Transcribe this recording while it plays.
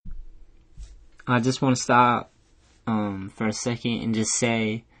I just want to stop for a second and just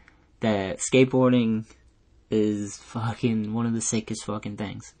say that skateboarding is fucking one of the sickest fucking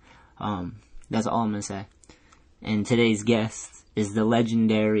things. That's all I'm gonna say. And today's guest is the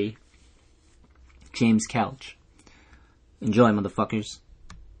legendary James Couch. Enjoy, motherfuckers.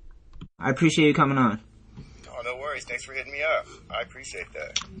 I appreciate you coming on. Oh, no worries. Thanks for hitting me up. I appreciate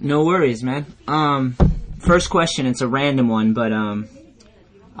that. No worries, man. First question, it's a random one, but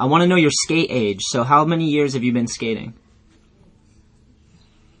I want to know your skate age. So how many years have you been skating?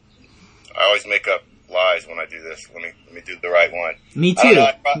 I always make up lies when I do this. Let me do the right one. Me too. I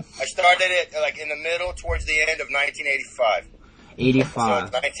don't know, I started it like in the middle, towards the end of 1985. 85. So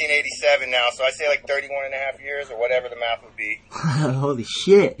it's 1987 now, so I say like 31 and a half years or whatever the math would be. Holy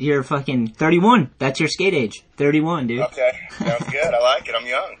shit, you're fucking 31. That's your skate age. 31, dude. Okay, sounds good. I like it. I'm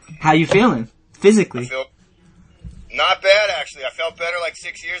young. How you feeling? Physically? I feel not bad, actually. I felt better like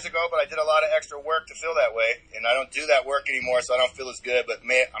 6 years ago, but I did a lot of extra work to feel that way, and I don't do that work anymore, so I don't feel as good. But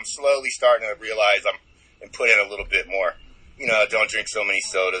man, I'm slowly starting to realize and put in a little bit more. You know, don't drink so many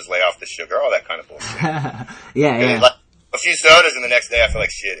sodas, lay off the sugar, all that kind of bullshit. Yeah. Like a few sodas, and the next day I feel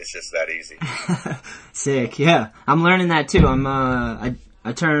like shit. It's just that easy. Sick, yeah. I'm learning that too.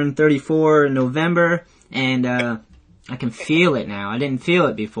 I turned 34 in November, and I can feel it now. I didn't feel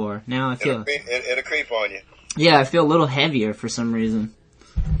it before. Now I feel it. It'll creep on you. Yeah, I feel a little heavier for some reason.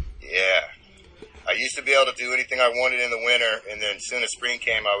 Yeah. I used to be able to do anything I wanted in the winter, and then as soon as spring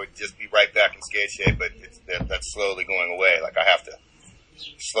came, I would just be right back in skate shape, but that's slowly going away. Like, I have to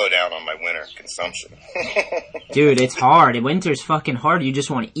slow down on my winter consumption. Dude, it's hard. Winter's fucking hard. You just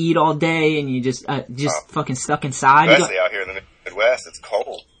want to eat all day, and you just fucking stuck inside. Especially out here in the Midwest, it's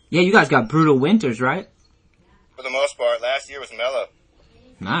cold. Yeah, you guys got brutal winters, right? For the most part. Last year was mellow.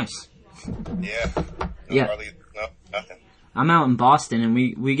 Nice. Yeah. No, nothing. I'm out in Boston, and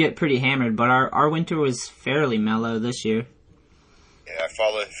we get pretty hammered, but our winter was fairly mellow this year. Yeah, I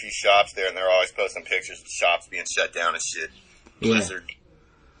follow a few shops there, and they're always posting pictures of shops being shut down and shit. Blizzard.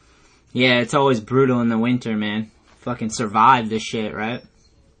 Yeah, it's always brutal in the winter, man. Fucking survive this shit, right?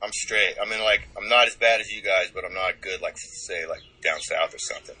 I'm straight. I mean, like, I'm not as bad as you guys, but I'm not good, like, say, like, down south or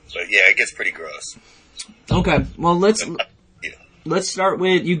something. But yeah, it gets pretty gross. Okay, well, let's start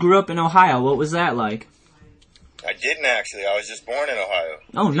with, you grew up in Ohio. What was that like? I didn't actually. I was just born in Ohio.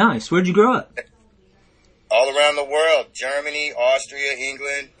 Oh, nice. Where'd you grow up? All around the world. Germany, Austria,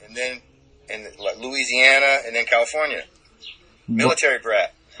 England, and then in Louisiana, and then California. Military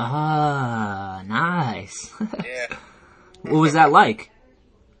brat. Ah, nice. Yeah. What was that like?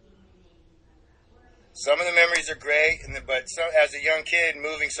 Some of the memories are great, but as a young kid,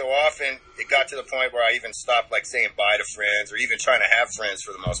 moving so often, it got to the point where I even stopped, like, saying bye to friends, or even trying to have friends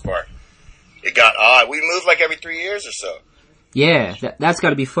for the most part. It got odd. We moved like every 3 years or so. Yeah, that's got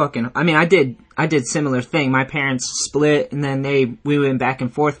to be fucking. I mean, I did similar thing. My parents split, and then we went back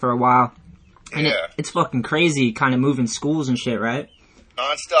and forth for a while, and yeah. It's fucking crazy, kind of moving schools and shit, right?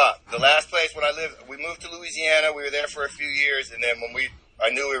 Non-stop. The last place when I lived, we moved to Louisiana. We were there for a few years, and then when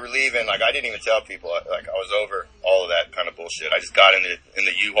I knew we were leaving, like, I didn't even tell people. Like, I was over all of that kind of bullshit. I just got in the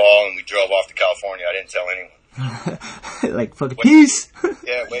U-Haul, and we drove off to California. I didn't tell anyone. Like, fucking peace.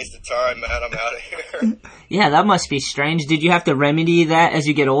 Yeah, waste of time, man. I'm out of here. Yeah, that must be strange. Did you have to remedy that as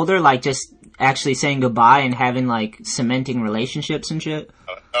you get older? Like, just actually saying goodbye and having, like, cementing relationships and shit?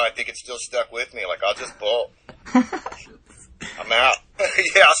 No, I think it's still stuck with me. Like, I'll just bolt. I'm out.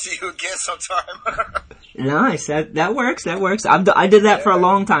 Yeah, I'll see you again sometime. Nice. That works. I did that for a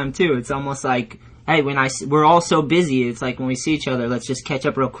long time, too. It's almost like, hey, we're all so busy, it's like when we see each other, let's just catch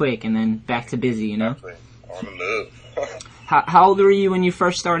up real quick and then back to busy, you know? Exactly. On the move. How old were you when you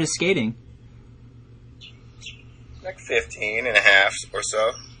first started skating? Like 15 and a half or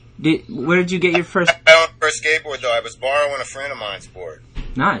so. Where did you get your first... My own first skateboard, though. I was borrowing a friend of mine's board.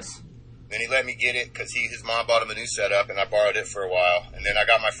 Nice. Then he let me get it because his mom bought him a new setup, and I borrowed it for a while. And then I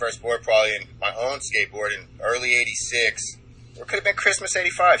got my first board probably in my own skateboard in early 86. Or it could have been Christmas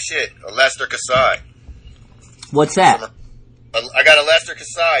 85. Shit. A Lester Kasai. What's that? I got a Lester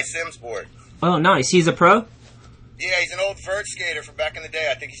Kasai Sims board. Oh, nice. He's a pro? Yeah, he's an old vert skater from back in the day.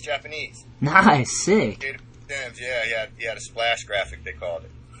 I think he's Japanese. Nice. Sick. Sims, yeah, he had a splash graphic, they called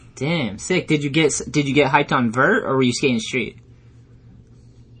it. Damn, sick. Did you get hyped on vert, or were you skating street?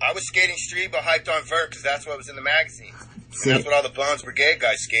 I was skating street, but hyped on vert because that's what was in the magazine. And that's what all the Bones Brigade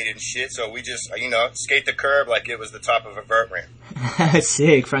guys skated and shit. So we just, skate the curb like it was the top of a vert ramp.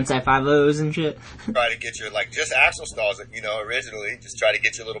 Sick. Frontside 5.0s and shit. Try to get your, just axle stalls, originally. Just try to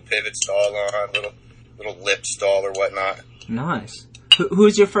get your little pivot stall on, little lip stall or whatnot. Nice. Who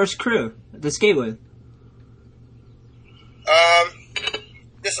was your first crew to skate with?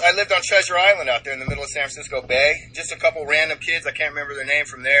 The I lived on Treasure Island out there in the middle of San Francisco Bay. Just a couple random kids. I can't remember their name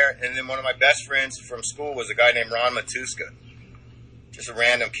from there. And then one of my best friends from school was a guy named Ron Matuska. Just a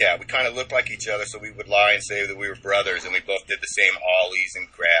random cat. We kind of looked like each other, so we would lie and say that we were brothers, and we both did the same ollies and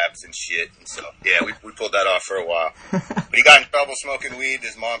grabs and shit. And so, yeah, we pulled that off for a while. But he got in trouble smoking weed.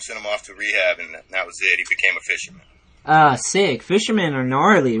 His mom sent him off to rehab, and that was it. He became a fisherman. Sick. Fishermen are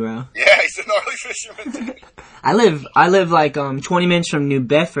gnarly, bro. Yeah, he's a gnarly fisherman, dude. I live like 20 minutes from New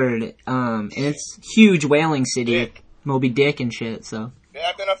Bedford, and it's huge whaling city, like Moby Dick and shit. So yeah,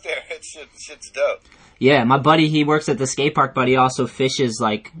 I've been up there. Shit's dope. Yeah, my buddy, he works at the skate park, but he also fishes,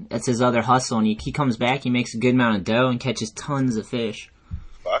 like, that's his other hustle, and he comes back, he makes a good amount of dough and catches tons of fish.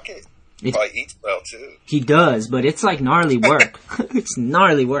 Fuck it. He probably eats well, too. He does, but it's like gnarly work. It's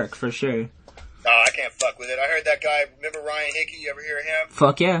gnarly work, for sure. Oh, I can't fuck with it. I heard that guy, remember Ryan Hickey? You ever hear of him?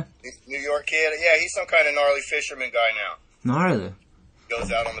 Fuck yeah. New York kid? Yeah, he's some kind of gnarly fisherman guy now. Gnarly.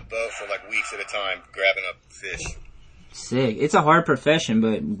 Goes out on the boat for like weeks at a time, grabbing up fish. Sick. It's a hard profession,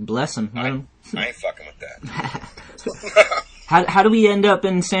 but bless him. I ain't fucking with that. How do we end up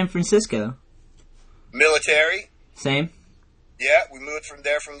in San Francisco? Military. Same? Yeah, we moved from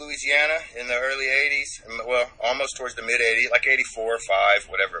Louisiana in the early 80s. Well, almost towards the mid-80s, like 84, 5,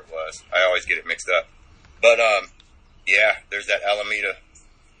 whatever it was. I always get it mixed up. But, yeah, there's that Alameda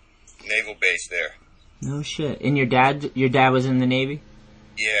naval base there. No shit. And your dad was in the Navy?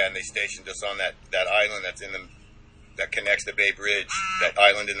 Yeah, and they stationed us on that island that connects the Bay Bridge, that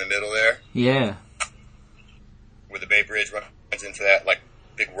island in the middle there. Yeah. Where the Bay Bridge runs into that, like,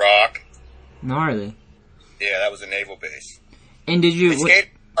 big rock. Gnarly. Yeah, that was a naval base. And did you...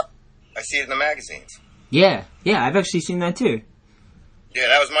 I see it in the magazines. Yeah, I've actually seen that too. Yeah,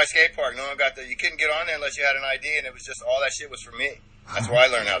 that was my skate park. No one got you couldn't get on there unless you had an ID, and it was just, all that shit was for me. That's where I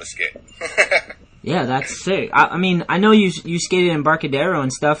learned how to skate. Yeah, that's sick. I mean, I know you skated in Embarcadero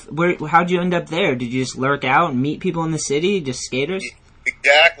and stuff. How'd you end up there? Did you just lurk out and meet people in the city, just skaters?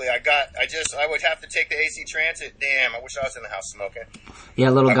 Exactly. I would have to take the AC Transit. Damn, I wish I was in the house smoking. Yeah,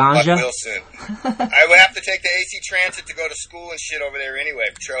 a little ganja. I will soon. I would have to take the AC Transit to go to school and shit over there anyway.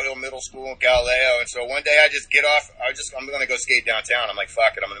 Trail Hill Middle School in Galileo. And so one day I just get off. I'm going to go skate downtown. I'm like,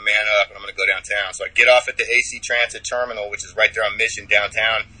 fuck it. I'm going to man up and I'm going to go downtown. So I get off at the AC Transit terminal, which is right there on Mission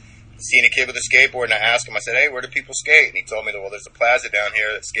downtown. Seen a kid with a skateboard, and I asked him, I said, hey, where do people skate? And he told me that, well, there's a plaza down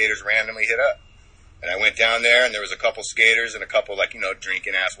here that skaters randomly hit up. And I went down there, and there was a couple skaters and a couple, like,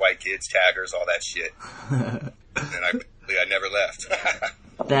 drinking-ass white kids, taggers, all that shit. And I never left.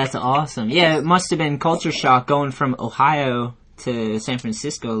 That's awesome. Yeah, it must have been culture shock going from Ohio to San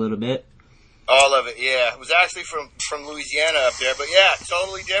Francisco a little bit. All of it, yeah. It was actually from Louisiana up there, but yeah,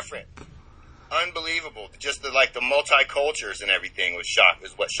 totally different. Unbelievable. Just the multicultures and everything was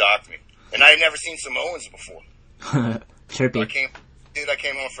what shocked me. And I had never seen Samoans before. Chirpy. I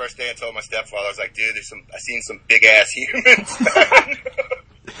came home first day and told my stepfather, I was like, dude, I seen some big ass humans.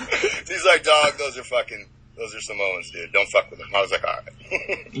 He's like, dog, those are Samoans, dude. Don't fuck with them. I was like, all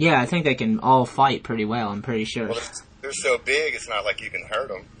right. Yeah, I think they can all fight pretty well, I'm pretty sure. Well, they're so big, it's not like you can hurt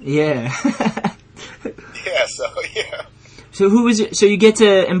them. Yeah. Yeah, yeah. So who is it? So you get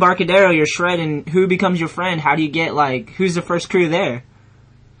to Embarcadero, you're shredding. Who becomes your friend? How do you get, who's the first crew there?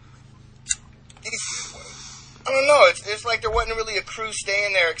 I don't know. It's like there wasn't really a crew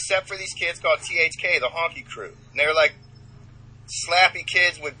staying there except for these kids called THK, the honky crew. And they're like slappy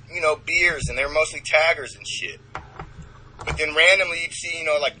kids with, beers, and they're mostly taggers and shit. But then randomly you'd see,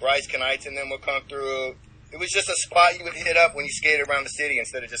 like Bryce Knights and them would come through. It was just a spot you would hit up when you skated around the city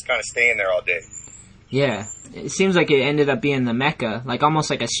instead of just kind of staying there all day. Yeah. It seems like it ended up being the Mecca, almost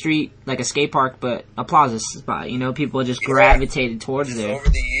like a street, like a skate park, but a plaza spot. People just gravitated towards just there. Over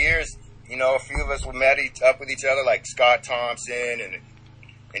the years, a few of us were met up with each other, like Scott Thompson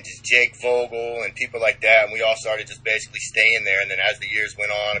and just Jake Vogel and people like that, and we all started just basically staying there. And then as the years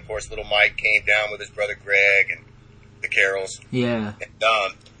went on, of course, little Mike came down with his brother Greg and the Carrolls. Yeah.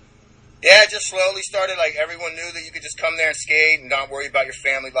 And, yeah, it just slowly started, everyone knew that you could just come there and skate and not worry about your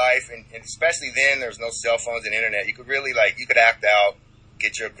family life. And especially then, there was no cell phones and internet. You could really, you could act out,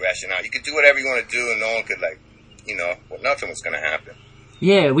 get your aggression out. You could do whatever you want to do, and no one could, nothing was going to happen.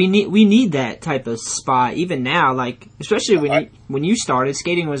 Yeah, we need that type of spot, even now, especially when you started,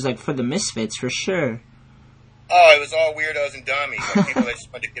 skating was, for the misfits, for sure. Oh, it was all weirdos and dummies, people that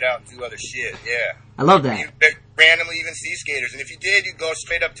just wanted to get out and do other shit, yeah. I love that. You randomly even see skaters, and if you did, you'd go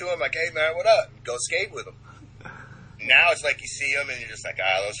straight up to them like, hey man, what up? Go skate with them. Now it's like you see them and you're just like,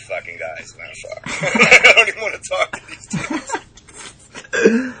 those fucking guys, man, fuck. I don't even want to talk to these dudes.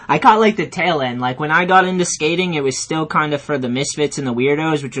 I caught the tail end. When I got into skating, it was still kind of for the misfits and the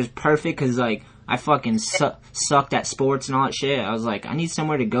weirdos, which was perfect because I I fucking sucked at sports and all that shit. I was like, I need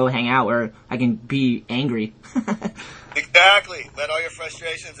somewhere to go hang out where I can be angry. Exactly. Let all your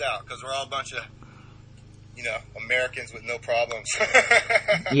frustrations out, because we're all a bunch of, Americans with no problems.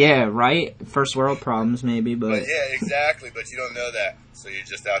 Yeah, right? First world problems, maybe, but yeah, exactly. But you don't know that, so you're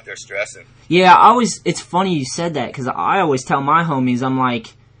just out there stressing. Yeah, it's funny you said that, because I always tell my homies, I'm like,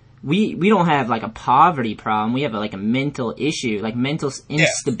 we don't have, like, a poverty problem. We have, like, a mental issue, like, mental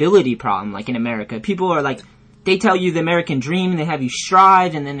instability problem, like, in America. People are, like, they tell you the American dream, and they have you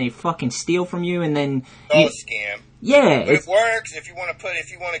strive, and then they fucking steal from you, and then... It's all a scam. Yeah. But it works. If you want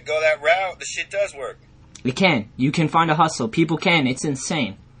to go that route, the shit does work. It can. You can find a hustle. People can. It's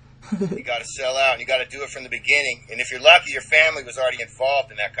insane. You gotta sell out, and you gotta do it from the beginning. And if you're lucky, your family was already involved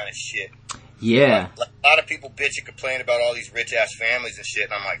in that kind of shit. Yeah. Like, a lot of people bitch and complain about all these rich-ass families and shit,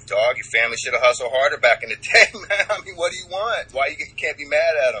 and I'm like, dog, your family should have hustled harder back in the day, man. I mean, what do you want? Why you can't be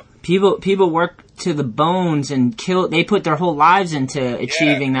mad at them? People work to the bones and they put their whole lives into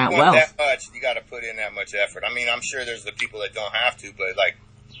achieving that wealth. That much, you gotta put in that much effort. I mean, I'm sure there's the people that don't have to, but, like,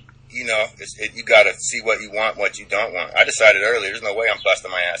 you gotta see what you want, what you don't want. I decided earlier, there's no way I'm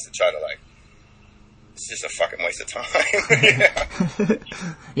busting my ass to try to, like, it's just a fucking waste of time.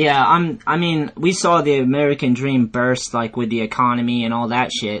 Yeah, I mean, we saw the American dream burst, like, with the economy and all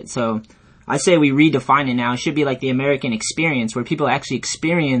that shit, so I say we redefine it now. It should be like the American experience, where people actually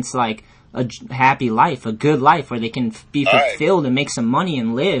experience, like, a happy life, a good life, where they can be fulfilled and make some money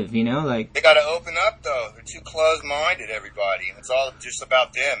and live, like... They gotta open up, though. They're too closed-minded, everybody. It's all just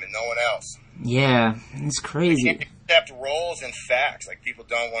about them and no one else. Yeah, it's crazy. They can't accept roles and facts. Like, people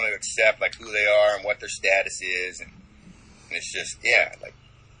don't want to accept, like, who they are and what their status is. And it's just,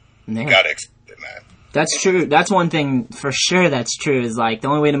 you gotta accept it, man. That's true. That's one thing for sure that's true, is, like, the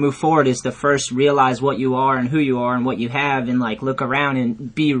only way to move forward is to first realize what you are and who you are and what you have, and, like, look around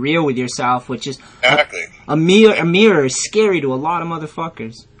and be real with yourself, which is... Exactly. A mirror is scary to a lot of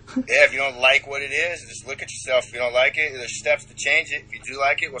motherfuckers. Yeah, if you don't like what it is, just look at yourself. If you don't like it, there's steps to change it. If you do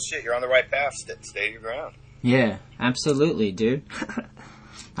like it, well, shit, you're on the right path. Stay your ground. Yeah, absolutely, dude.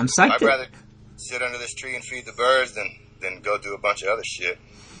 I'm psyched. I'd rather sit under this tree and feed the birds than go do a bunch of other shit.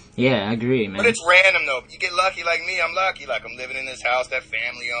 Yeah, I agree, man. But it's random, though. You get lucky like me. I'm lucky. Like, I'm living in this house that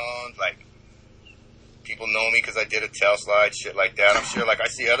family owns. Like, people know me because I did a tail slide, shit like that. I'm sure, like, I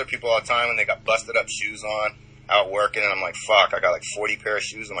see other people all the time when they got busted up shoes on, out working, and I'm like, fuck, I got like 40 pair of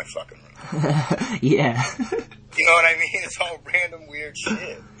shoes in my fucking room. Yeah. You know what I mean? It's all random weird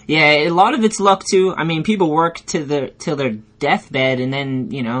shit. Yeah, a lot of it's luck too. I mean, people work till their deathbed, and then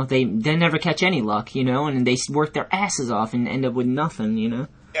they never catch any luck, and they work their asses off and end up with nothing,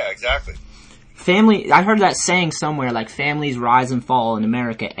 Yeah, exactly. Family. I heard that saying somewhere, like, families rise and fall in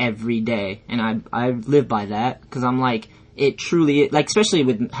America every day, and I live by that, because I'm like, it truly, like, especially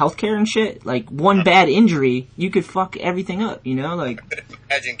with healthcare and shit, like, one bad injury, you could fuck everything up, like...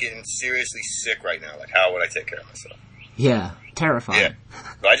 Imagine getting seriously sick right now. Like, how would I take care of myself? Yeah, terrifying. Yeah.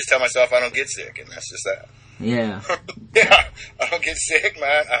 But I just tell myself I don't get sick, and that's just that. Yeah. Yeah, I don't get sick,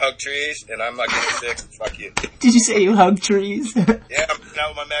 man. I hug trees, and I'm not getting sick. Fuck you. Did you say you hug trees? Yeah, I'm out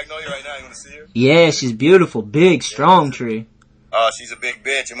with my magnolia right now. You want to see her? Yeah, she's beautiful. Big, strong tree. Oh, she's a big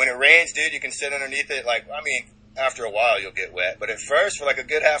bitch. And when it rains, dude, you can sit underneath it. Like, I mean, after a while, you'll get wet. But at first, for like a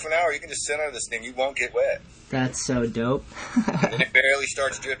good half an hour, you can just sit under this thing. You won't get wet. That's so dope. And it barely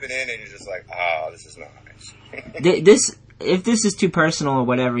starts dripping in, and you're just like, oh, this is nice. If this is too personal or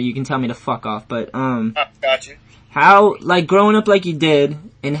whatever, you can tell me to fuck off. But, got you. How, like, growing up like you did,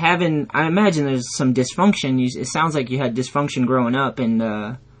 and I imagine there's some dysfunction. It sounds like you had dysfunction growing up,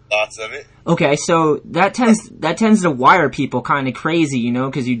 and, Lots of it. Okay, so that tends to wire people kind of crazy,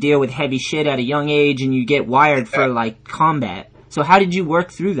 because you deal with heavy shit at a young age, and you get wired for, like, combat. So how did you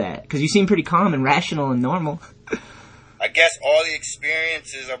work through that? Because you seem pretty calm and rational and normal. I guess all the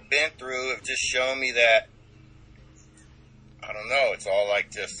experiences I've been through have just shown me that, I don't know, it's all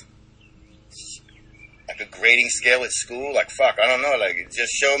like just like a grading scale at school. Like, fuck, I don't know. Like, it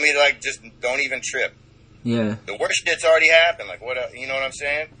just showed me, like, just don't even trip. Yeah. The worst shit's already happened. Like, what, you know what I'm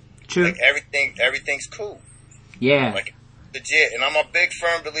saying? True. Like, everything's cool. Yeah. Like, legit. And I'm a big,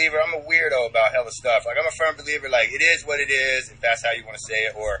 firm believer. I'm a weirdo about hella stuff. Like, I'm a firm believer, like, it is what it is, if that's how you want to say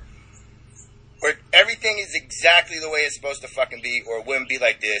it, or everything is exactly the way it's supposed to fucking be, or it wouldn't be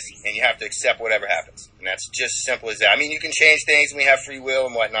like this, and you have to accept whatever happens. And that's just simple as that. I mean, you can change things, and we have free will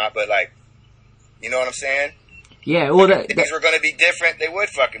and whatnot, but, like, you know what I'm saying? Yeah, well, things were going to be different, they would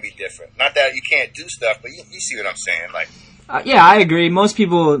fucking be different. Not that you can't do stuff, but you see what I'm saying. Like, Yeah, I agree. Most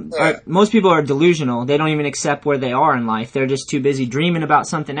people are delusional. They don't even accept where they are in life. They're just too busy dreaming about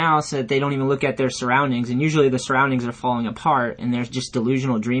something else that they don't even look at their surroundings. And usually the surroundings are falling apart, and they're just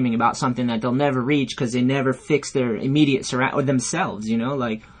delusional dreaming about something that they'll never reach because they never fix their immediate surround or themselves. You know,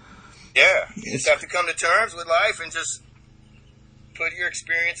 like. Yeah, you just have to come to terms with life and just put your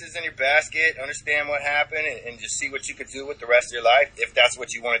experiences in your basket, understand what happened, and just see what you could do with the rest of your life if that's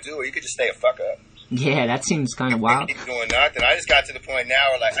what you want to do, or you could just stay a fuck up. Yeah, that seems kind of wild. Keep doing nothing. I just got to the point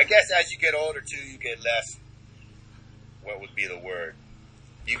now where, like, I guess as you get older too, you get less. What would be the word?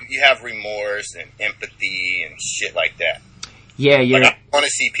 You have remorse and empathy and shit like that. Yeah, yeah. Like, I don't want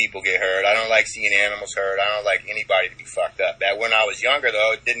to see people get hurt. I don't like seeing animals hurt. I don't like anybody to be fucked up. That when I was younger,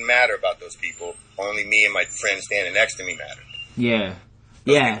 though, it didn't matter about those people. Only me and my friend standing next to me mattered. Yeah.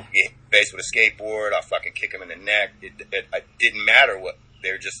 Those yeah. people get faced with a skateboard, I'll fucking kick them in the neck. It didn't matter what.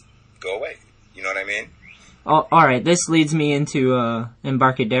 They were just go away. You know what I mean? Oh, alright, this leads me into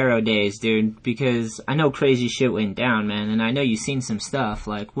Embarcadero days, dude, because I know crazy shit went down, man, and I know you've seen some stuff.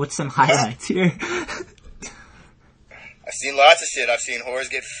 Like, what's some highlights here? I've seen lots of shit. I've seen whores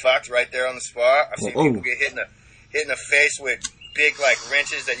get fucked right there on the spot. I've seen people get hit in the face with big, like,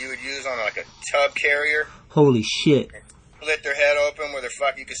 wrenches that you would use on, like, a tub carrier. Holy shit. Split their head open where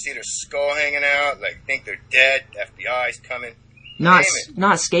you can see their skull hanging out. Like, think they're dead. FBI's coming. Not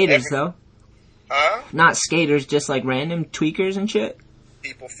skaters, though. Huh? Not skaters, just, like, random tweakers and shit?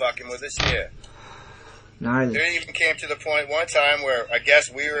 People fucking with us, yeah. Gnarly. There even came to the point one time where I guess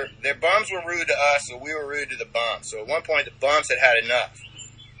their bums were rude to us, so we were rude to the bums. So at one point the bums had enough,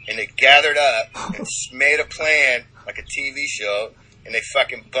 and they gathered up and made a plan, like a TV show, and they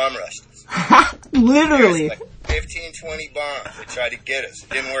fucking bum rushed us. Literally. Like 15, 20 bums. They tried to get us. It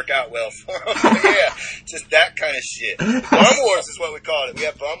didn't work out well for them. But yeah, just that kind of shit. Bum wars is what we called it. We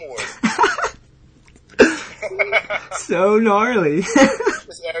have bum wars. So gnarly.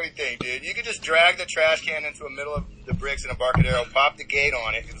 Just everything, dude. You could just drag the trash can into the middle of the bricks in Embarcadero, pop the gate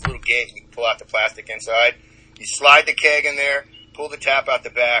on it. It's a little gate, and you can pull out the plastic inside. You slide the keg in there, pull the tap out the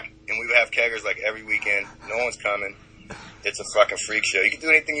back, and we would have keggers like every weekend. No one's coming. It's a fucking freak show. You can do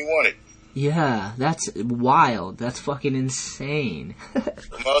anything you wanted. Yeah, that's wild. That's fucking insane.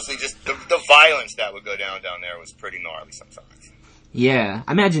 Mostly just the violence that would go down there was pretty gnarly sometimes. Yeah,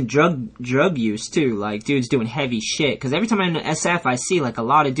 I imagine drug use too, like dudes doing heavy shit. Because every time I'm in SF, I see like a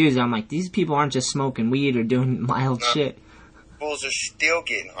lot of dudes. And I'm like, these people aren't just smoking weed or doing mild shit. Fools are still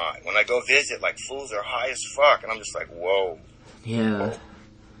getting high. When I go visit, like fools are high as fuck, and I'm just like, whoa. Yeah. Whoa.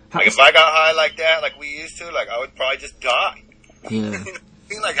 Like if I got high like that, like we used to, like I would probably just die. Yeah.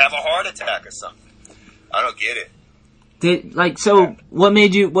 Like have a heart attack or something. I don't get it. What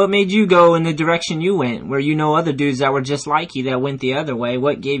made you go in the direction you went, where you know other dudes that were just like you that went the other way?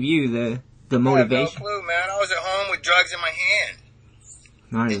 What gave you the motivation? I have no clue, man. I was at home with drugs in my hand.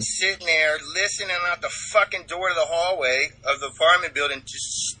 Nice. And sitting there, listening out the fucking door to the hallway of the apartment building,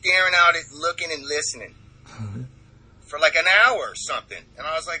 just staring out at, looking and listening. For like an hour or something. And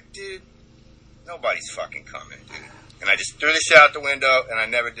I was like, dude, nobody's fucking coming, dude. And I just threw the shit out the window, and I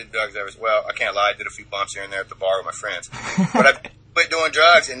never did drugs ever. Well, I can't lie, I did a few bumps here and there at the bar with my friends. But I quit doing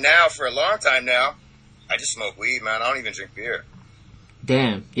drugs, and now, for a long time now, I just smoke weed, man. I don't even drink beer.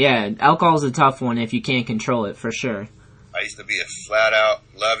 Damn. Yeah, alcohol's a tough one if you can't control it, for sure. I used to be a flat-out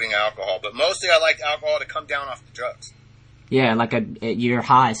loving alcohol, but mostly I liked alcohol to come down off the drugs. Yeah, like you're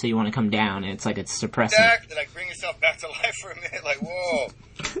high, so you want to come down. It's like it's suppressing. Exactly. Like, bring yourself back to life for a minute. Like, whoa.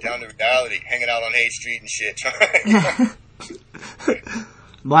 Down to reality. Hanging out on Hay Street and shit.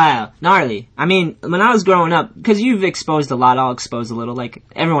 Wow. Gnarly. I mean, when I was growing up, because you've exposed a lot, I'll expose a little. Like,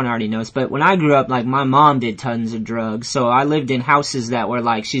 everyone already knows. But when I grew up, like, my mom did tons of drugs. So I lived in houses that were,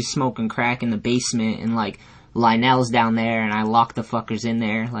 like, she's smoking crack in the basement and, like, Lionel's down there, and I locked the fuckers in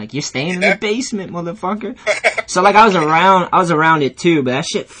there. Like, you're staying in the basement, motherfucker. So, like, I was around it too, but that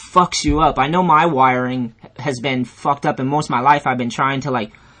shit fucks you up. I know my wiring has been fucked up, and most of my life I've been trying to,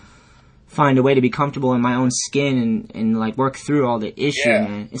 like, find a way to be comfortable in my own skin and like, work through all the issue,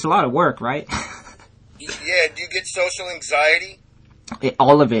 man. It's a lot of work, right? Yeah, do you get social anxiety?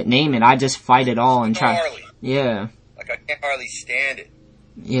 All of it, name it. I just fight it all and try. Gnarly. Yeah. Like, I can't hardly stand it.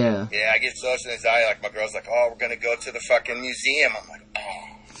 Yeah. Yeah, I get social anxiety. Like, my girl's like, oh, we're going to go to the fucking museum. I'm like, oh.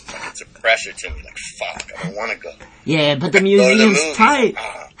 Like, it's a pressure to me. Like, fuck, I don't want to go. Yeah, but the museum's tight.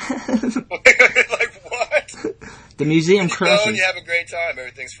 Like, what? The museum crushes. Go and you have a great time.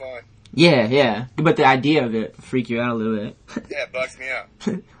 Everything's fine. Yeah. But the idea of it freak you out a little bit. Yeah, it bugs me out.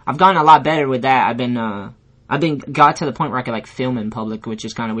 I've gotten a lot better with that. I've got to the point where I could, like, film in public, which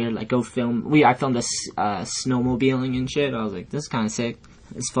is kind of weird. Like, go film. I filmed a snowmobiling and shit. I was like, this is kind of sick.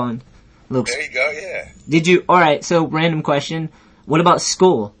 It's fun. There you go, yeah. Did you, alright, so random question. What about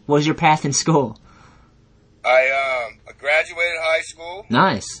school? What was your path in school? I graduated high school.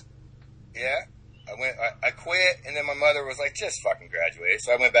 Nice. Yeah. I quit, and then my mother was like, just fucking graduate.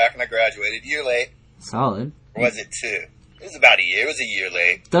 So I went back and I graduated. A year late. Solid. Or was it 2? It was about a year. It was a year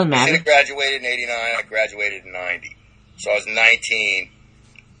late. Doesn't matter. I should have graduated in 89. I graduated in 90. So I was 19.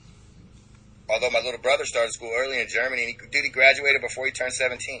 Although my little brother started school early in Germany, and he graduated before he turned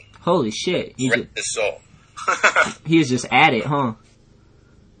 17. Holy shit. Rest his soul. He was just at it, huh?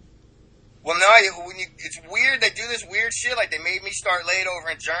 Well, no, it's weird. They do this weird shit. Like, they made me start late over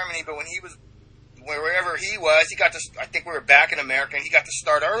in Germany, but when he was, wherever he was, he got to, I think we were back in America, and he got to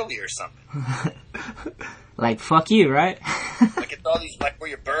start early or something. Like, fuck you, right? Like, it's all these, like, where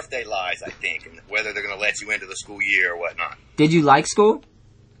your birthday lies, I think, and whether they're going to let you into the school year or whatnot. Did you like school?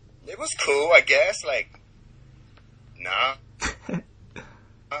 It was cool, I guess. Like, nah.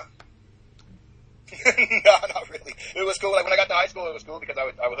 No, not really. It was cool. Like, when I got to high school, it was cool because I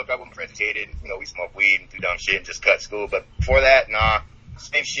would hook up with my friends who hated, we smoked weed and do dumb shit and just cut school. But before that, nah.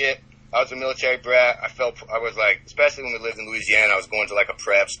 Same shit. I was a military brat. I was like, especially when we lived in Louisiana, I was going to like a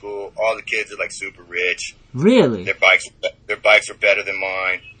prep school. All the kids are like super rich. Really? Their bikes were better than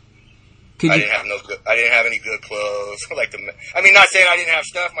mine. I didn't have any good clothes. Not saying I didn't have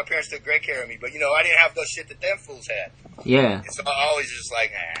stuff. My parents took great care of me, but I didn't have those shit that them fools had. Yeah. So I always just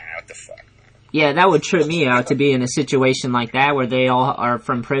like, what the fuck. Yeah, that would trip me out to be in a situation like that where they all are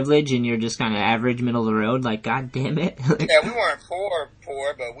from privilege and you're just kind of average, middle of the road. Like, god damn it. Yeah, we weren't poor,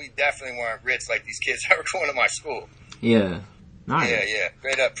 but we definitely weren't rich like these kids that were going to my school. Yeah. Nice. Yeah.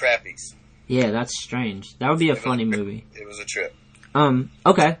 Straight up preppies. Yeah, that's strange. That would be a funny movie. It was a trip.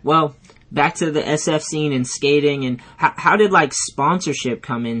 Okay, well, back to the SF scene and skating, and how did, like, sponsorship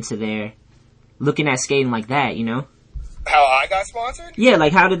come into there? Looking at skating like that, How I got sponsored? Yeah,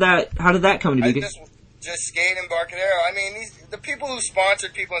 like, how did that come to be? Just skate in Barcadero. I mean, the people who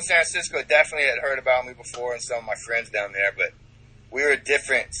sponsored people in San Francisco definitely had heard about me before, and some of my friends down there, but we were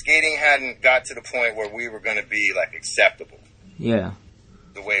different. Skating hadn't got to the point where we were going to be, like, acceptable. Yeah.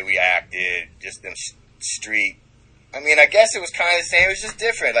 The way we acted, just them street. I mean, I guess it was kind of the same. It was just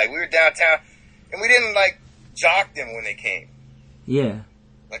different. Like, we were downtown, and we didn't, like, jock them when they came. Yeah.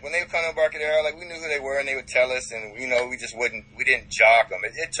 Like, when they would come to Embarcadero, like, we knew who they were, and they would tell us, and, we didn't jock them.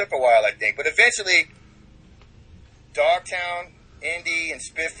 It took a while, I think. But eventually, Dogtown, Indy, and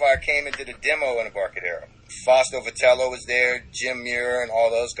Spitfire came into the demo in Embarcadero. Fausto Vitello was there, Jim Muir, and all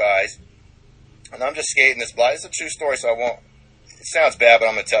those guys. And I'm just skating this block. It's a true story, so I won't. It sounds bad, but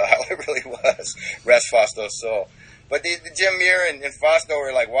I'm going to tell how it really was. Rest Fausto's soul. But the Jim Muir and Fausto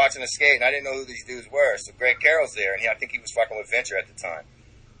were, like, watching us skate, and I didn't know who these dudes were. So Greg Carroll's there, and I think he was fucking with Venture at the time.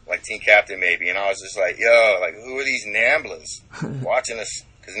 Like, team captain, maybe. And I was just like, yo, like, who are these Namblers watching us?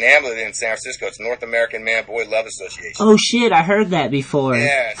 Because NAMBLA in San Francisco, it's North American Man Boy Love Association. Oh, shit, I heard that before.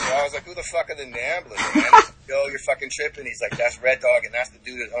 Yeah, so I was like, who the fuck are the Namblers, man? Yo, you're fucking tripping. He's like, that's Red Dog, and that's the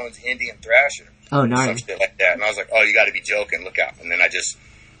dude that owns Indian Thrasher. Oh, nice. Some shit like that. And I was like, oh, you got to be joking. Look out. And then I just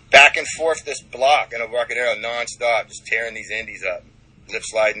back and forth this block in Embarcadero nonstop, just tearing these Indies up, lip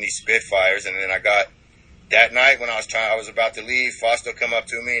sliding these Spitfires. And then I got, that night when I was about to leave, Fausto come up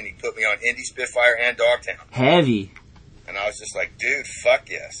to me and he put me on Indy, Spitfire, and Dogtown. Heavy. And I was just like, dude, fuck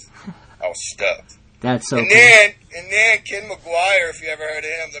yes. I was stoked. That's so and cool. Then Ken McGuire, if you ever heard of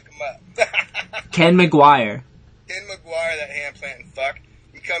him, look him up. Ken McGuire, that hand planting fuck.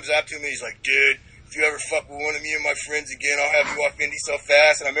 He comes up to me, he's like, dude, if you ever fuck with one of me and my friends again, I'll have you off Indy so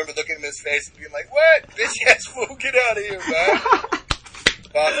fast. And I remember looking at his face and being like, what? Bitch ass fool, get out of here, man.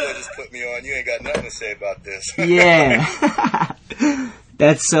 Fausto just put me on. You ain't got nothing to say about this. Yeah.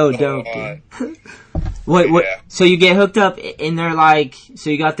 That's so dope, dude. What? Yeah. So you get hooked up and they're like, so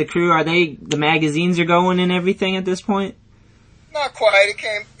you got the crew, the magazines are going and everything at this point? Not quite. It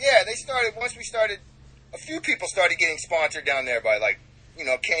came, once we started, a few people started getting sponsored down there by like,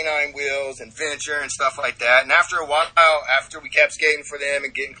 Canine Wheels and Venture and stuff like that. And after a while, after we kept skating for them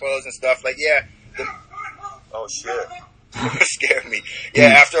and getting clothes and stuff, like, oh shit. It scared me.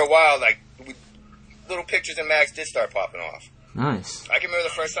 Yeah, after a while, like, little pictures and mags did start popping off. Nice. I can remember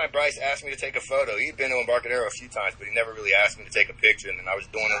the first time Bryce asked me to take a photo. He'd been to Embarcadero a few times, but he never really asked me to take a picture. And then I was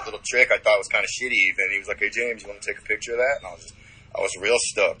doing a little trick I thought was kind of shitty even. He was like, hey, James, you want to take a picture of that? And I was real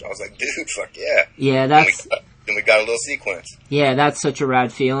stoked. I was like, dude, fuck yeah. Yeah, Then we got a little sequence. Yeah, that's such a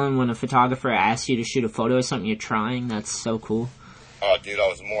rad feeling when a photographer asks you to shoot a photo of something you're trying. That's so cool. Oh, dude, I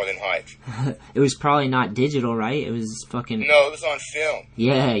was more than hyped. It was probably not digital, right? It was fucking... No, it was on film.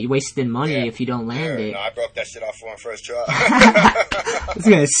 Yeah, you wasted money if you don't land it. No, I broke that shit off for my first try. I was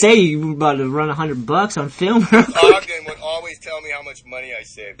gonna say, you were about to run $100 on film. Ogden would always tell me how much money I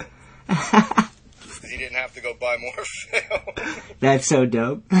saved. Because he didn't have to go buy more film. That's so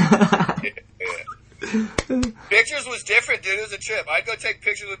dope. Yeah. Pictures was different, dude. It was a trip. I'd go take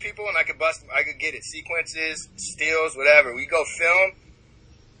pictures with people and I could get it. Sequences, stills, whatever. We go film,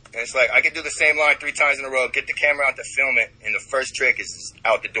 and it's like, I could do the same line 3 times in a row, get the camera out to film it, and the first trick is just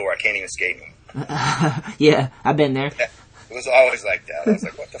out the door. I can't even skate anymore. Yeah, I've been there. It was always like that. I was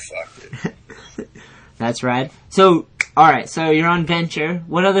like, what the fuck, dude? That's rad. So, alright, so you're on Venture.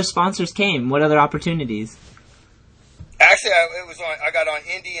 What other sponsors came? What other opportunities? Actually, I got on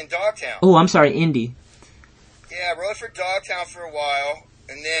Indy and Dogtown. Oh, I'm sorry, Indy. Yeah, I rode for Dogtown for a while,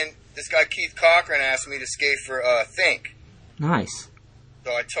 and then this guy Keith Cochran asked me to skate for Think. Nice.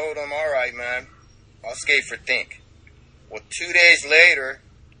 So I told him, all right, man, I'll skate for Think. Well, 2 days later,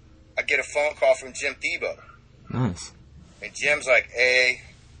 I get a phone call from Jim Thiebaud. Nice. And Jim's like, hey,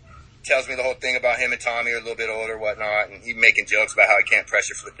 tells me the whole thing about him and Tommy are a little bit older, whatnot, and he making jokes about how he can't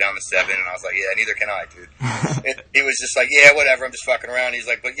pressure flip down the 7, and I was like, yeah, neither can I, dude. And he was just like, yeah, whatever, I'm just fucking around. He's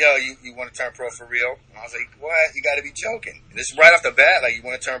like, but yo, you want to turn pro for real? And I was like, what? You gotta be joking. And this is right off the bat, like, you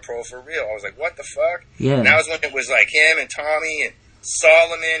want to turn pro for real? I was like, what the fuck? Yeah. And that was when it was like him and Tommy and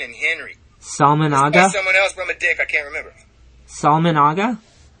Solomon and Henry. Salman Aga? Someone else, but I'm a dick, I can't remember. Salman Aga?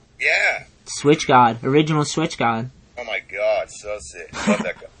 Yeah. Switch God. Original Switch God. Oh my god, so sick. Love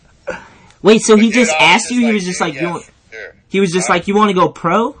that guy. Wait, so But he dude, just I asked you? He was just like, yeah, you want... sure. He was just like, you want to go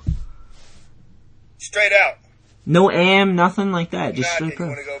pro? Straight out. No AM, nothing like that. Just Nothing. straight pro.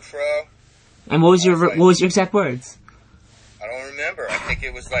 You want to go pro? And what was your like- what was your exact words? I don't remember. I think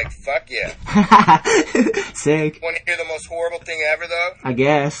it was like, fuck yeah. Sick. Want to hear the most horrible thing ever, though? I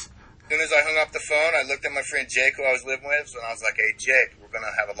guess. As soon as I hung up the phone, I looked at my friend Jake, who I was living with, and I was like, hey, Jake, we're going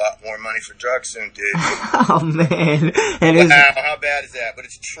to have a lot more money for drugs soon, dude. Oh man, it is. Wow, how bad is that? But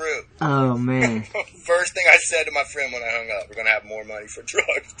it's true. Oh man. First thing I said to my friend when I hung up, we're going to have more money for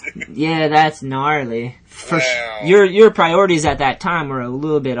drugs, dude. Yeah, that's gnarly. Wow. Your priorities at that time were a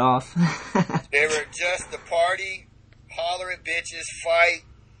little bit off. They were just the party, holler at bitches, fight,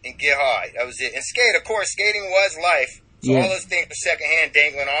 and get high. That was it. And skate, of course, skating was life. So Yeah. all those things were secondhand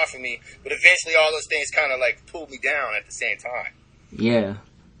dangling off of me, but eventually all those things kind of like pulled me down at the same time. Yeah.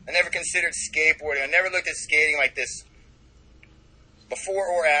 I never considered skateboarding. I never looked at skating like this before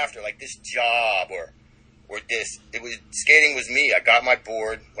or after, like this job or this. Skating was me. I got my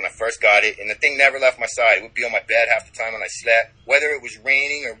board when I first got it, and the thing never left my side. It would be on my bed half the time when I slept, whether it was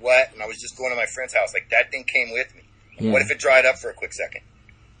raining or what, and I was just going to my friend's house. Like that thing came with me. Like, Yeah. what if it dried up for a quick second?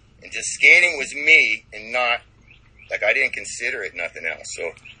 And just skating was me and not, like I didn't consider it nothing else.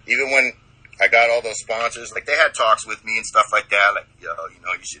 So even when I got all those sponsors, like they had talks with me and stuff like that, like, yo,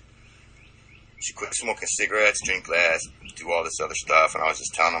 you should quit smoking cigarettes, drink less, do all this other stuff. And I was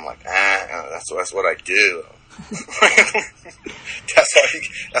just telling them like, that's what I do.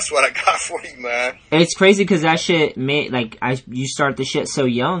 that's what I got for you, man. And it's crazy because that shit you start the shit so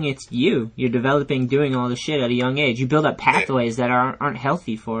young. It's you're developing, doing all the shit at a young age. You build up pathways that aren't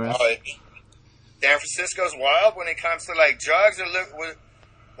healthy for us. San Francisco's wild when it comes to like drugs.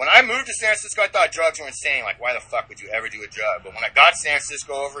 When I moved to San Francisco, I thought drugs were insane. Like, why the fuck would you ever do a drug? But when I got to San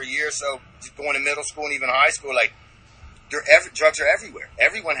Francisco over a year or so, just going to middle school and even high school, like, drugs are everywhere.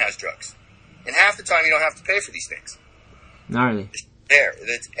 Everyone has drugs. And half the time, you don't have to pay for these things. Gnarly. It's there.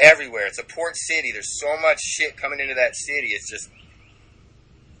 It's everywhere. It's a port city. There's so much shit coming into that city. It's just...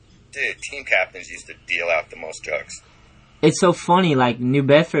 Dude, team captains used to deal out the most drugs. It's so funny, like New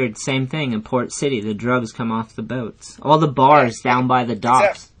Bedford, same thing in Port City. The drugs come off the boats. All the bars down by the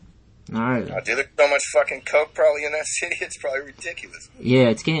docks. Gnarly. Dude, there's so much fucking coke probably in that city. It's probably ridiculous. Yeah,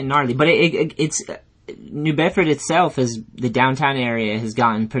 it's getting gnarly. But it's New Bedford itself, the downtown area has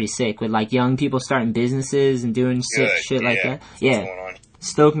gotten pretty sick with like young people starting businesses and doing sick shit like that. Yeah,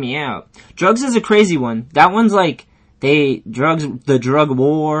 stoke me out. Drugs is a crazy one. That one's like the drug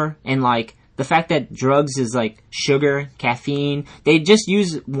war, and like the fact that drugs is like sugar, caffeine. They just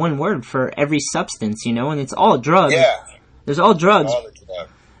use one word for every substance, and it's all drugs. Yeah, there's all drugs. All the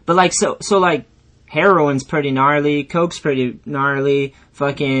drugs. But like so like heroin's pretty gnarly, coke's pretty gnarly,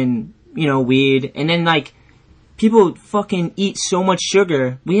 fucking weed, and then like people fucking eat so much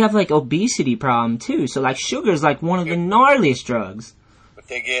sugar. We have like obesity problem too. So like sugar's like one of the gnarliest drugs. But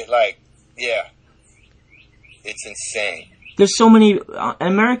they get like, yeah, it's insane. There's so many.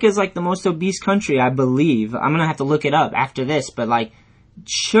 America is like the most obese country, I believe. I'm gonna have to look it up after this, but like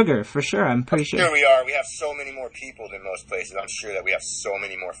sugar for sure. I'm pretty sure. Here we are. We have so many more people than most places. I'm sure that we have so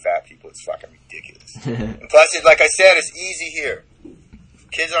many more fat people. It's fucking ridiculous. And plus, like I said, it's easy here.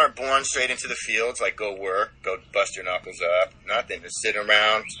 Kids aren't born straight into the fields, like go work, go bust your knuckles up, nothing. Just sitting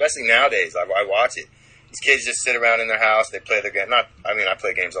around, especially nowadays. I watch it. These kids just sit around in their house. They play their game. I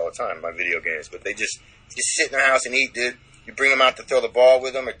play games all the time, my video games, but they just sit in their house and eat, dude. You bring them out to throw the ball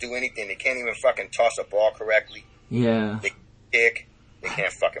with them or do anything. They can't even fucking toss a ball correctly. Yeah. They kick. They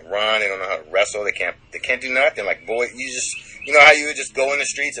can't fucking run. They don't know how to wrestle. They can't do nothing. Like, boy, you know how you would just go in the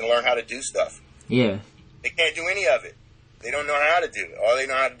streets and learn how to do stuff? Yeah. They can't do any of it. They don't know how to do it. All they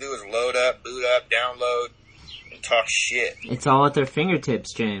know how to do is load up, boot up, download, and talk shit. It's all at their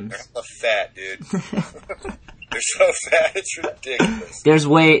fingertips, James. They're so fat, dude. They're so fat, it's ridiculous.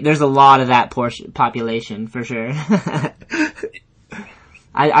 There's a lot of that population, for sure.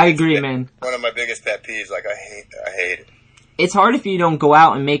 I agree, man. One of my biggest pet peeves, like, I hate it. It's hard if you don't go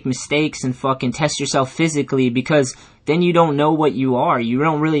out and make mistakes and fucking test yourself physically, because then you don't know what you are. You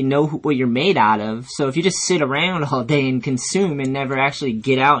don't really know what you're made out of. So if you just sit around all day and consume and never actually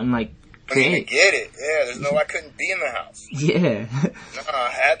get out and, like, create. I didn't get it. Yeah, I couldn't be in the house. Yeah. No, I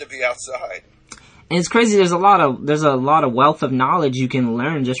had to be outside. And it's crazy. There's a lot of wealth of knowledge you can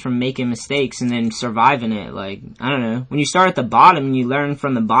learn just from making mistakes and then surviving it. Like, I don't know. When you start at the bottom and you learn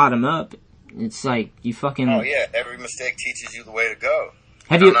from the bottom up, it's like you fucking. Oh yeah, every mistake teaches you the way to go.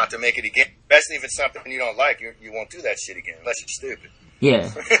 Have you not to make it again? Especially if it's something you don't like, you won't do that shit again unless you're stupid. Yeah.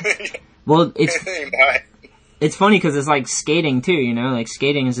 Well, it's funny because it's like skating too. You know, like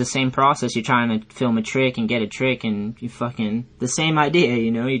skating is the same process. You're trying to film a trick and get a trick, and you fucking the same idea.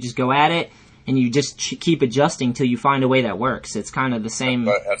 You know, you just go at it. And you just keep adjusting till you find a way that works. It's kind of the same.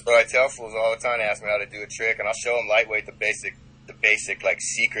 That's what I tell fools all the time. They ask me how to do a trick, and I'll show them lightweight, the basic like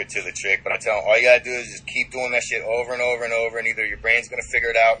secret to the trick. But I tell them all you gotta do is just keep doing that shit over and over and over, and either your brain's gonna figure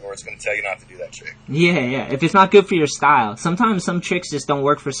it out or it's gonna tell you not to do that trick. Yeah. If it's not good for your style, sometimes some tricks just don't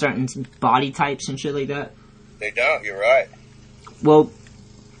work for certain body types and shit like that. They don't. You're right. Well,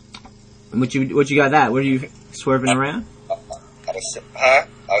 what you got that? What are you swerving around?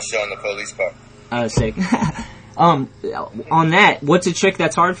 I was showing the police car. Oh, sick. On that, what's a trick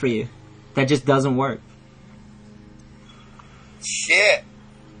that's hard for you? That just doesn't work? Shit.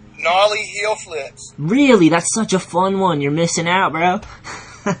 Nollie heel flips. Really? That's such a fun one. You're missing out, bro.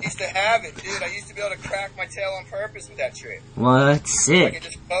 I used to have it, dude. I used to be able to crack my tail on purpose with that trick. What? Sick. I could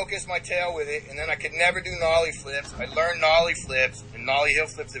just focus my tail with it, and then I could never do nollie flips. I learned nollie flips, and nollie heel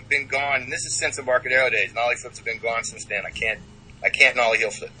flips have been gone. And this is since Embarcadero days. Nollie flips have been gone since then. I can't nollie heel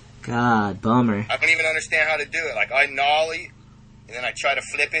flip. God, bummer. I don't even understand how to do it. Like, I nollie, and then I try to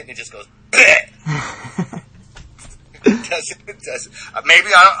flip it, and it just goes, bleh! It doesn't. Maybe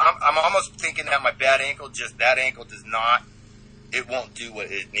I'm almost thinking that my bad ankle, just that ankle does not, it won't do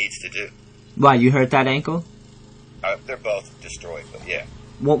what it needs to do. Why, you hurt that ankle? They're both destroyed, but yeah.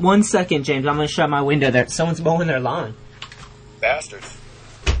 Well, 1 second, James. I'm going to shut my window there. Someone's mowing their lawn. Bastards.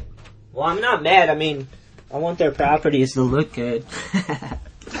 Well, I'm not mad. I mean, I want their properties to look good.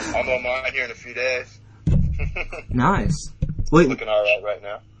 I'll mow mine here in a few days. Nice. It's looking alright right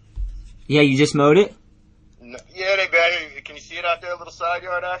now. Yeah, you just mowed it? No, yeah, they better. Can you see it out there, a little side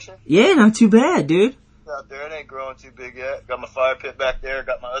yard action? Yeah, not too bad, dude. Out there, it ain't growing too big yet. Got my fire pit back there.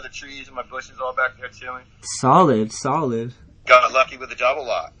 Got my other trees and my bushes all back there chilling. Solid. Got lucky with a double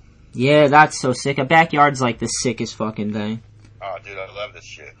lot. Yeah, that's so sick. A backyard's like the sickest fucking thing. Oh, dude, I love this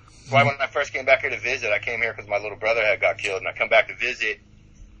shit. That's why when I first came back here to visit, I came here because my little brother had got killed, and I come back to visit,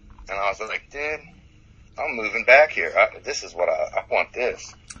 and I was like, dude, I'm moving back here. This is what I want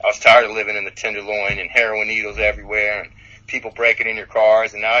this. I was tired of living in the Tenderloin and heroin needles everywhere and people breaking in your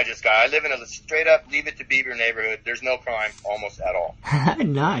cars, and now I live in a straight up Leave It to Beaver neighborhood. There's no crime almost at all.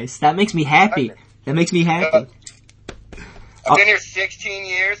 Nice. That makes me happy. I've been here 16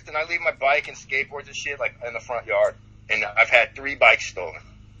 years, then I leave my bike and skateboards and shit like in the front yard, and I've had 3 bikes stolen.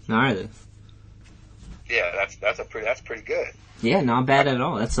 Gnarly. Yeah, that's pretty good. Yeah, not bad at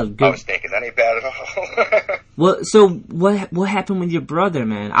all. That's a good. I was thinking that ain't bad at all. Well, so what happened with your brother,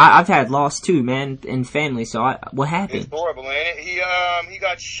 man? I've had loss too, man, in family. So what happened? It's horrible, man. He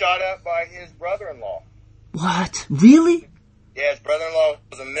got shot up by his brother-in-law. What? Really? Yeah, his brother-in-law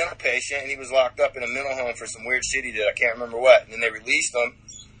was a mental patient, and he was locked up in a mental home for some weird shit he did. I can't remember what. And then they released him,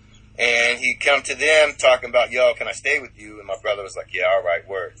 and he come to them talking about, yo, can I stay with you? And my brother was like, yeah, all right,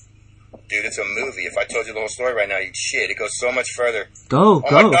 word. Dude, it's a movie. If I told you the whole story right now, you'd shit. It goes so much further. Go.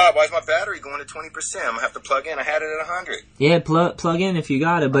 Oh my God, why is my battery going to 20%? I'm going to have to plug in. I had it at 100. Yeah, plug in if you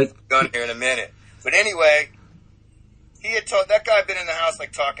got it, but... Gun here in a minute. But anyway, he had told... That guy had been in the house,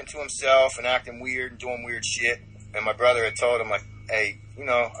 like, talking to himself and acting weird and doing weird shit. And my brother had told him, like, hey, you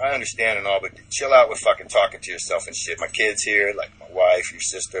know, I understand and all, but chill out with fucking talking to yourself and shit. My kid's here, like, my wife, your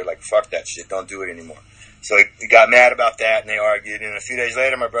sister, like, fuck that shit. Don't do it anymore. So he got mad about that, and they argued. And a few days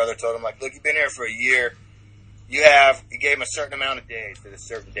later, my brother told him, like, look, you've been here for a year. He gave him a certain amount of days to this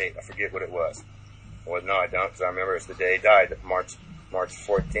certain date. I forget what it was. Well, no, I don't, because I remember it's the day he died, March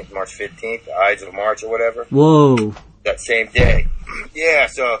 14th, March 15th, the Ides of March or whatever. Whoa. That same day. Yeah,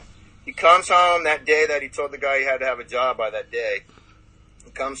 so he comes home that day that he told the guy he had to have a job by that day.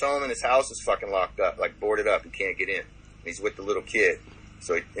 He comes home and his house is fucking locked up, like boarded up. He can't get in. He's with the little kid.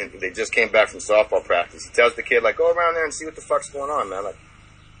 So they just came back from softball practice. He tells the kid, like, go around there and see what the fuck's going on, man. Like,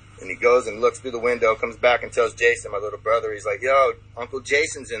 and he goes and looks through the window, comes back and tells Jason, my little brother, he's like, yo, Uncle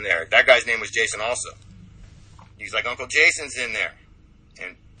Jason's in there. That guy's name was Jason also. He's like, Uncle Jason's in there.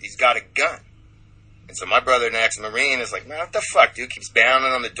 And he's got a gun. And so my brother, an ex-Marine, is like, man, what the fuck, dude? Keeps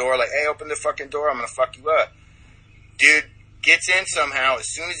banging on the door like, hey, open the fucking door. I'm going to fuck you up. Dude gets in somehow.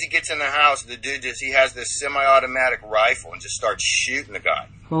 As soon as he gets in the house, the dude he has this semi-automatic rifle and just starts shooting the guy.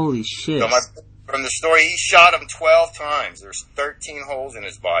 Holy shit. So from the story, he shot him 12 times. There's 13 holes in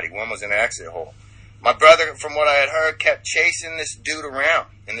his body. One was an exit hole. My brother, from what I had heard, kept chasing this dude around.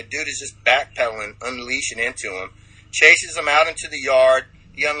 And the dude is just backpedaling, unleashing into him. Chases him out into the yard.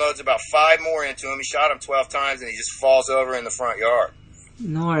 He unloads about 5 more into him. He shot him 12 times, and he just falls over in the front yard.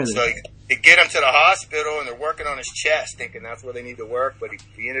 Gnarly. So they get him to the hospital, and they're working on his chest, thinking that's where they need to work. But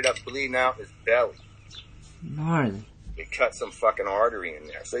he ended up bleeding out his belly. Gnarly. They cut some fucking artery in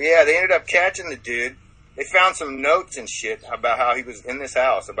there. So, yeah, they ended up catching the dude. They found some notes and shit about how he was in this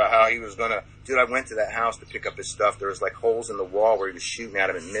house, about how he was going to... Dude, I went to that house to pick up his stuff. There was, like, holes in the wall where he was shooting at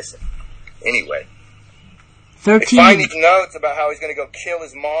him and missing. Anyway. 13. They find these notes about how he's going to go kill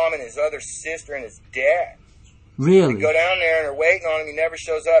his mom and his other sister and his dad. Really? They go down there and they're waiting on him. He never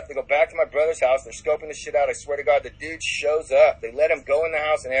shows up. They go back to my brother's house. They're scoping the shit out. I swear to God, the dude shows up. They let him go in the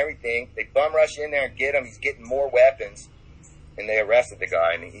house and everything. They bum rush in there and get him. He's getting more weapons. And they arrested the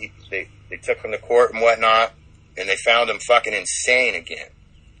guy. And they took him to court and whatnot. And they found him fucking insane again.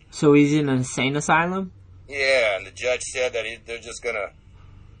 So he's in an insane asylum? Yeah, and the judge said that they're just going to...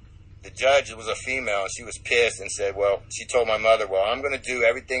 The judge was a female, and she was pissed and said, well, she told my mother, well, I'm going to do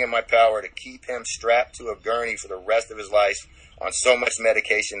everything in my power to keep him strapped to a gurney for the rest of his life on so much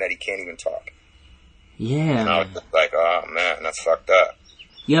medication that he can't even talk. Yeah. And I was just like, oh, man, that's fucked up.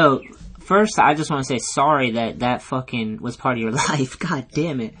 Yo, first, I just want to say sorry that fucking was part of your life. God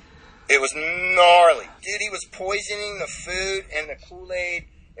damn it. It was gnarly. Dude, he was poisoning the food and the Kool-Aid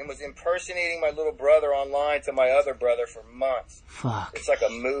and was impersonating my little brother online to my other brother for months. Fuck. It's like a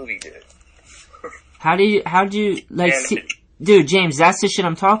movie, dude. How'd you, like, see, dude, James, that's the shit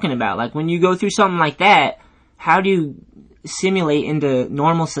I'm talking about. Like, when you go through something like that, how do you simulate into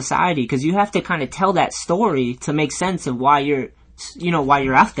normal society? Because you have to kind of tell that story to make sense of why you're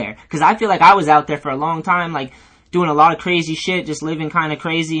out there. Because I feel like I was out there for a long time, like, doing a lot of crazy shit, just living kind of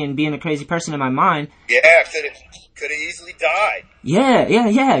crazy and being a crazy person in my mind. Yeah, could have easily died. Yeah.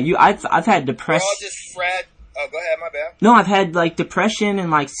 I've had depression. We're all just Oh, go ahead, my bad. No, I've had, like, depression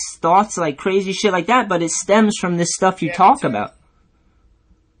and, like, thoughts, like, crazy shit like that, but it stems from this stuff you talk about.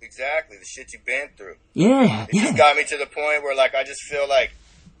 Exactly, the shit you've been through. Yeah. It just got me to the point where, like, I just feel, like,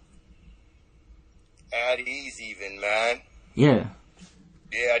 at ease even, man. Yeah.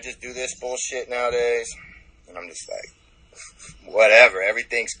 Yeah, I just do this bullshit nowadays, and I'm just like, whatever,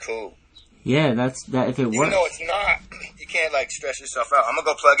 everything's cool. Yeah, that's that. If it works, even though it's not, you can't like stress yourself out. I'm gonna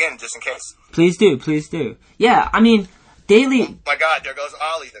go plug in just in case. Please do. Yeah, I mean, daily. Oh my God, there goes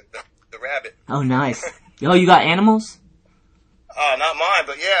Ollie, the rabbit. Oh, nice. Yo, you got animals? Not mine,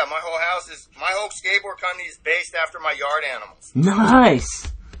 but yeah, my whole skateboard company is based after my yard animals.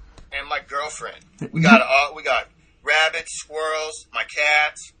 Nice. And my girlfriend. We got rabbits, squirrels, my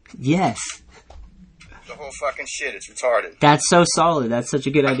cats. Yes. The whole fucking shit. It's retarded. That's so solid. That's such a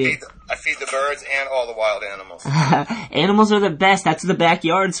good idea. I feed the birds and all the wild animals. Animals are the best. That's what the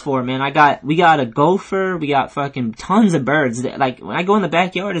backyard's for, man. We got a gopher. We got fucking tons of birds. Like, when I go in the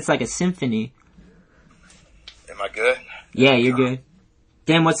backyard, it's like a symphony. Am I good? Yeah, you're good.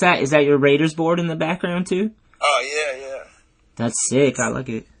 Dan, what's that? Is that your Raiders board in the background, too? Oh, yeah. That's sick. I like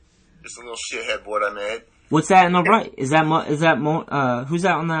it. Just a little shithead board I made. What's that on the right? Who's that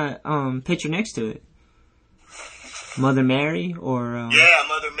on the picture next to it? Mother Mary or... Yeah,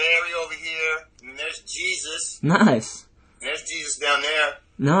 Mother Mary over here. And there's Jesus. Nice. And there's Jesus down there.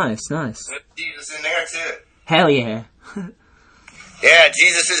 Nice. And there's Jesus in there, too. Hell yeah. Yeah,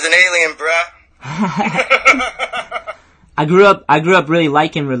 Jesus is an alien, bruh. I grew up really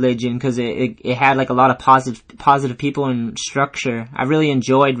liking religion because it had like a lot of positive people and structure. I really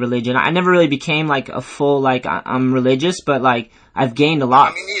enjoyed religion. I never really became like a full, like, I'm religious, but like, I've gained a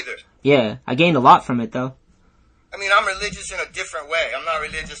lot. I mean, neither. Yeah, I gained a lot from it though. I mean, I'm religious in a different way. I'm not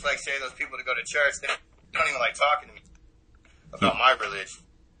religious like, say, those people that go to church. They don't even like talking to me about my religion.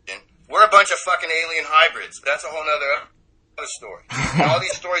 We're a bunch of fucking alien hybrids. That's a whole other story. And all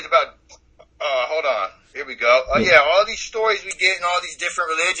these stories about Hold on. Here we go. Yeah, all these stories we get in all these different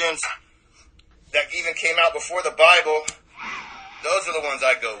religions that even came out before the Bible, those are the ones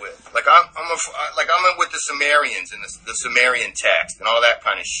I go with. Like I'm in with the Sumerians and the Sumerian text and all that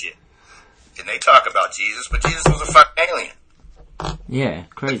kind of shit. And they talk about Jesus, but Jesus was a fucking alien. Yeah,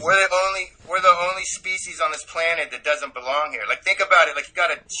 crazy. Like we're the only species on this planet that doesn't belong here. Like think about it. Like you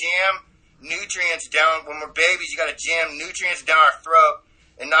gotta jam nutrients down when we're babies. You gotta jam nutrients down our throat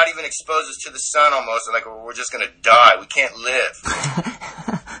and not even expose us to the sun. Almost like we're just gonna die. We can't live.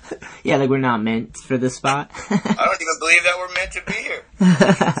 Yeah, like we're not meant for this spot. I don't even believe that we're meant to be here.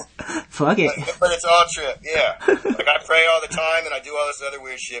 Fuck it. But it's all true. Yeah. Like I pray all the time and I do all this other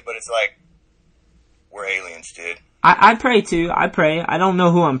weird shit, but it's like we're aliens, dude. I pray too. I pray. I don't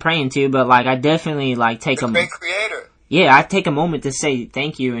know who I'm praying to, but like I definitely like take a great creator. Yeah, I take a moment to say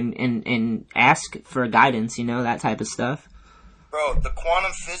thank you and ask for guidance, you know, that type of stuff. Bro, the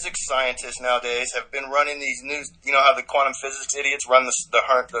quantum physics scientists nowadays have been running these new, you know how the quantum physics idiots run the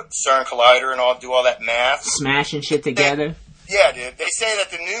CERN collider and all do all that math? Smashing shit together. Yeah, dude. They say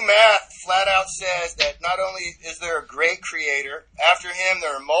that the new math flat out says that not only is there a great creator, after him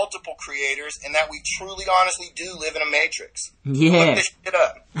there are multiple creators, and that we truly, honestly do live in a matrix. Yeah. Look this shit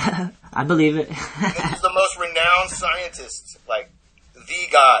up. I believe it. This is the most renowned scientists, like, the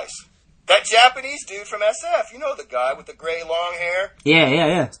guys. That Japanese dude from SF, you know the guy with the gray long hair?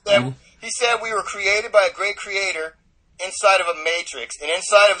 Yeah. He said we were created by a great creator inside of a matrix, and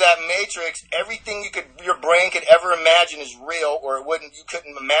inside of that matrix, everything your brain could ever imagine is real, or you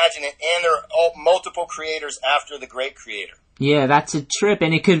couldn't imagine it, and there are multiple creators after the great creator. Yeah, that's a trip,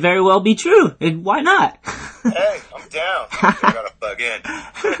 and it could very well be true. Why not? Hey, I'm down. I gotta plug in.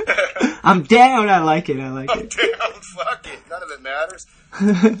 I'm down. I like it. I'm down. Fuck it. None of it matters.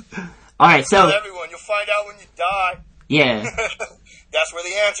 All right, so tell everyone, you'll find out when you die. Yeah. That's where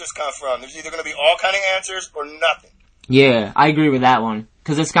the answers come from. There's either going to be all kind of answers or nothing. Yeah, I agree with that one.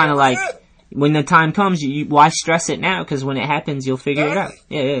 Because it's kind of like, when the time comes, why stress it now? Because when it happens, you'll figure it out.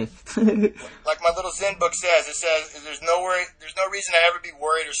 Yeah. Like my little Zen book says, it says there's no reason to ever be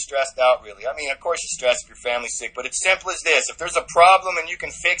worried or stressed out, really. I mean, of course you're stressed if your family's sick, but it's simple as this. If there's a problem and you can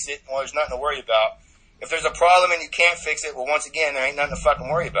fix it, well, there's nothing to worry about. If there's a problem and you can't fix it, well, once again, there ain't nothing to fucking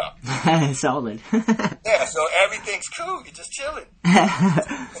worry about. Solid. Yeah, so everything's cool. You're just chilling.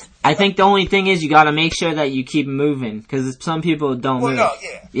 I think the only thing is you gotta make sure that you keep moving, because some people don't move. Well, no,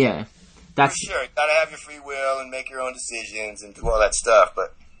 yeah. Yeah. That's for sure. You gotta have your free will and make your own decisions and do all that stuff,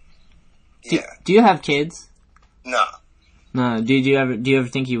 but yeah. Do you have kids? No. No. Do you ever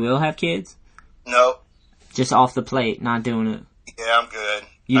think you will have kids? No. Just off the plate, not doing it. Yeah, I'm good.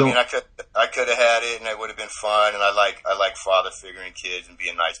 I could have had it and it would have been fun, and I like father figuring kids and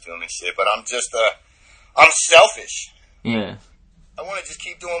being nice to them and shit, but I'm selfish. Yeah. I want to just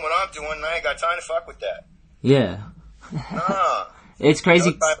keep doing what I'm doing, and I ain't got time to fuck with that. Yeah. Nah. It's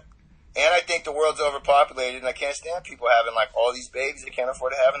crazy. And I think the world's overpopulated, and I can't stand people having, like, all these babies they can't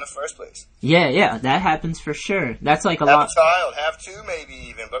afford to have in the first place. Yeah, that happens for sure. That's like have a child, have two maybe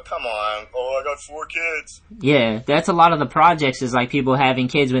even, but come on. Oh, I got 4 kids. Yeah, that's a lot of the projects is like people having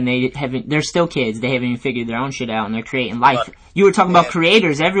kids when they're still kids. They haven't even figured their own shit out, and they're creating life. Right. You were talking about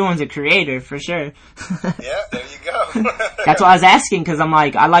creators. Everyone's a creator, for sure. Yeah, there you go. That's why I was asking, because I'm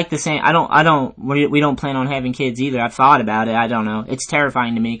like, I like the same. We don't plan on having kids either. I've thought about it. I don't know. It's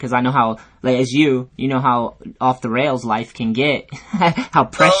terrifying to me, because I know how, like, as you know how off the rails life can get. How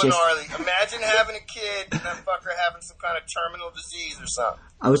precious. Gnarly. Imagine having a kid and that fucker having some kind of terminal disease or something.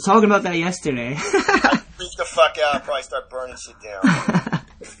 I was talking about that yesterday. I'd freak the fuck out and probably start burning shit down.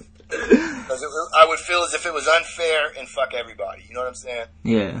 Because I would feel as if it was unfair and fuck everybody. You know what I'm saying?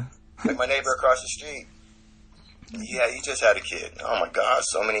 Yeah. Like my neighbor across the street. Yeah, he just had a kid. Oh my god,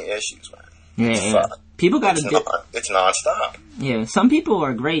 so many issues, man. Yeah. People got to it's nonstop. Yeah, some people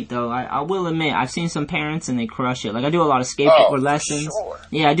are great though. I will admit, I've seen some parents and they crush it. Like I do a lot of skateboard lessons. Sure.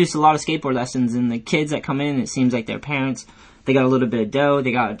 Yeah, I do a lot of skateboard lessons, and the kids that come in, it seems like their parents, they got a little bit of dough,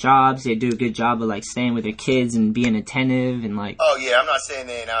 they got jobs, they do a good job of like staying with their kids and being attentive and like. Oh yeah, I'm not saying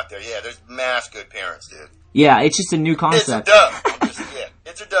they ain't out there. Yeah, there's mass good parents, dude. Yeah, it's just a new concept. It's a dope.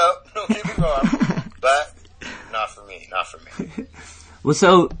 It's a dope. Don't get me wrong, but not for me. Not for me. Well,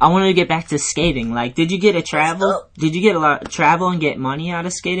 so I wanted to get back to skating. Like, did you get a travel? Did you get a lot of travel and get money out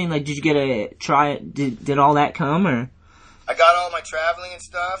of skating? Like, did you get a try? Did all that come or? I got all my traveling and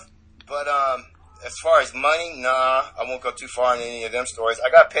stuff, but as far as money, nah, I won't go too far in any of them stories. I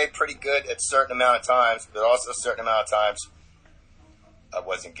got paid pretty good at a certain amount of times, but also a certain amount of times I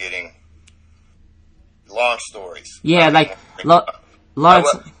wasn't getting long stories. Yeah, like lots.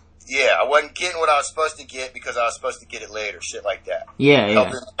 Yeah, I wasn't getting what I was supposed to get because I was supposed to get it later. Shit like that.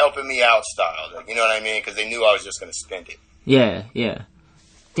 Yeah, Helping me out style. You know what I mean? Because they knew I was just going to spend it. Yeah.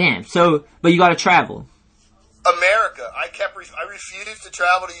 Damn. So, but you got to travel. America. I refused to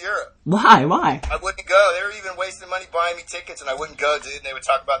travel to Europe. Why? I wouldn't go. They were even wasting money buying me tickets, and I wouldn't go, dude. And they would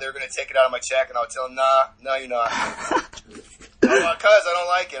talk about they were going to take it out of my check, and I would tell them, no, you're not. Because I don't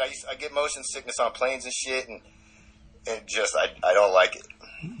like it. I get motion sickness on planes and shit, and just, I don't like it.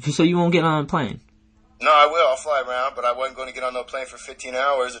 So you won't get on a plane? No, I will. I'll fly around, but I wasn't going to get on no plane for 15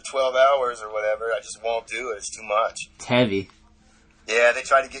 hours or 12 hours or whatever. I just won't do it. It's too much. It's heavy. Yeah, they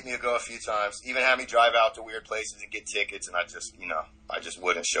tried to get me to go a few times. Even had me drive out to weird places and get tickets, and I just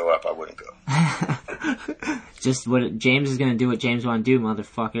wouldn't show up. I wouldn't go. Just what James is gonna do. What James want to do,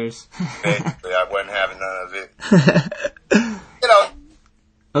 motherfuckers. Basically, I wasn't having none of it. You know.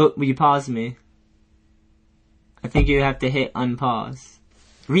 Oh, will you pause me? I think you have to hit unpause.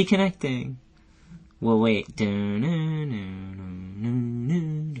 Reconnecting. Well, wait.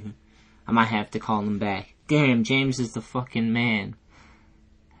 I might have to call him back. Damn, James is the fucking man.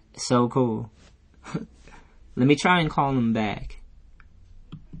 So cool. Let me try and call him back.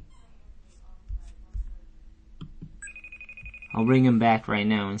 I'll bring him back right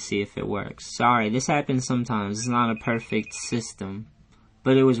now and see if it works. Sorry, this happens sometimes. It's not a perfect system.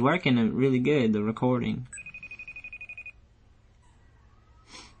 But it was working really good, the recording.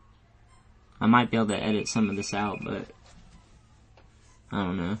 I might be able to edit some of this out, but I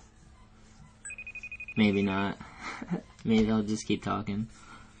don't know. Maybe not. Maybe I'll just keep talking.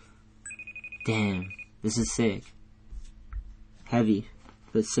 Damn, this is sick. Heavy,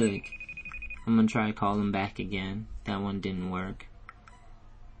 but sick. I'm gonna try to call him back again. That one didn't work.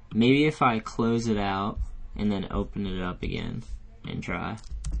 Maybe if I close it out and then open it up again and try.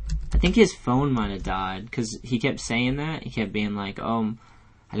 I think his phone might have died because he kept saying that. He kept being like, I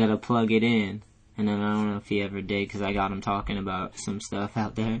gotta plug it in. And then I don't know if he ever did because I got him talking about some stuff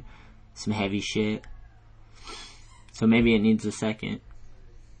out there. Some heavy shit. So maybe it needs a second.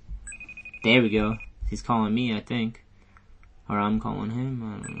 There we go. He's calling me, I think. Or I'm calling him.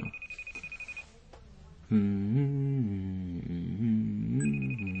 I don't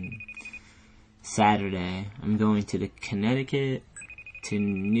know. Saturday. I'm going to the Connecticut. To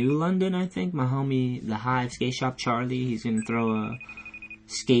New London, I think. My homie, the Hive Skate Shop Charlie. He's going to throw a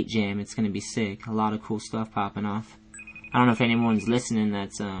skate jam. It's going to be sick. A lot of cool stuff popping off. I don't know if anyone's listening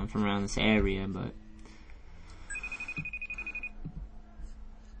that's from around this area, but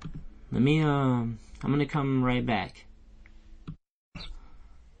let me, I'm gonna come right back.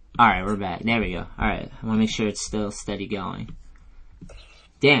 Alright, we're back. There we go. Alright, I wanna make sure it's still steady going.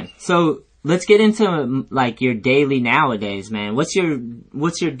 Damn. So, let's get into, like, your daily nowadays, man. What's your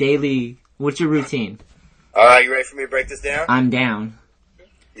routine? Alright, you ready for me to break this down? I'm down.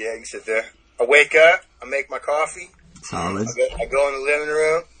 Yeah, you sit there. I wake up, I make my coffee. Solid. I go in the living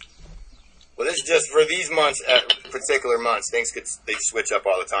room. Well, this is just for these months, particular months. Things they switch up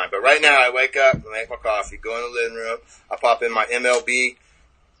all the time. But right now, I wake up, I make my coffee, go in the living room. I pop in my MLB,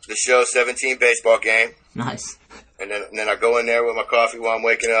 the show 17 baseball game. Nice. And then I go in there with my coffee while I'm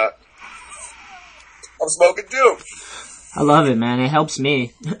waking up. I'm smoking too. I love it, man. It helps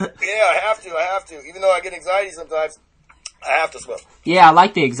me. Yeah, I have to. Even though I get anxiety sometimes, I have to smoke. Yeah, I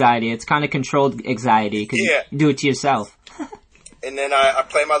like the anxiety. It's kind of controlled anxiety because you do it to yourself. And then I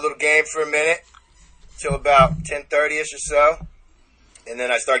play my little game for a minute till about 10:30ish or so. And then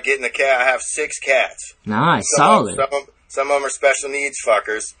I start getting the cat. I have 6 cats. Nice, solid. Some of them are special needs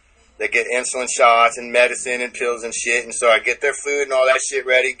fuckers. They get insulin shots and medicine and pills and shit. And so I get their food and all that shit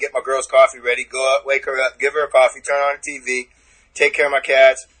ready, get my girl's coffee ready, go up, wake her up, give her a coffee, turn on the TV, take care of my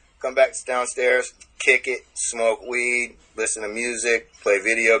cats, come back downstairs, kick it, smoke weed, listen to music, play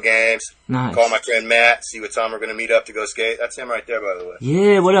video games, nice. Call my friend Matt, see what time we're going to meet up to go skate. That's him right there, by the way.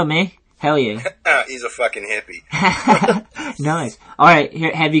 Yeah, what up, man? Hell yeah. He's a fucking hippie. Nice. Alright,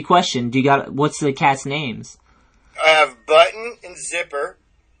 here, heavy question. What's the cat's names? I have Button and Zipper,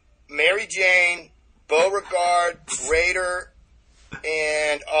 Mary Jane, Beauregard, Raider,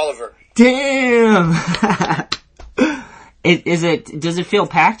 and Oliver. Damn! Does it feel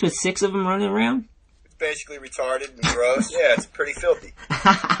packed with 6 of them running around? It's basically retarded and gross. Yeah, it's pretty filthy.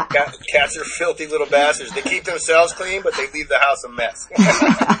 Cats are filthy little bastards. They keep themselves clean, but they leave the house a mess.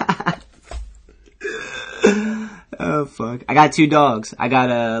 Oh, fuck. I got 2 dogs. I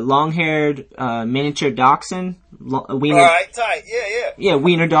got a long-haired miniature dachshund. Wiener. Alright, tight. Yeah. Yeah,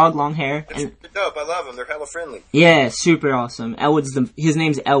 wiener dog, long hair. They're super dope. I love them. They're hella friendly. Yeah, super awesome. His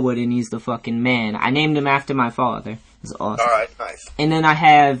name's Elwood, and he's the fucking man. I named him after my father. It's awesome. Alright, nice. And then I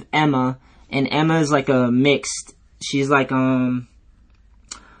have Emma, and Emma is like a mixed. She's like, I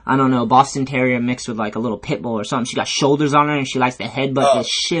I don't know, Boston Terrier mixed with like a little pit bull or something. She got shoulders on her and she likes to headbutt the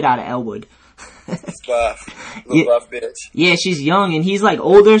shit out of Elwood. It's buff. Little buff bitch. Yeah, she's young and he's like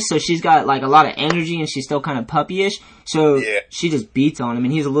older, so she's got like a lot of energy and she's still kind of puppyish. So she just beats on him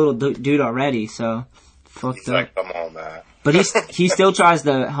and he's a little dude already, so fucked He's up. like, come on, man. But he still tries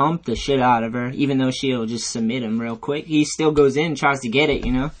to hump the shit out of her, even though she'll just submit him real quick. He still goes in and tries to get it,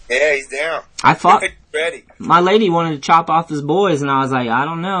 you know? Yeah, he's down. I fought. Ready. My lady wanted to chop off his boys, and I was like, I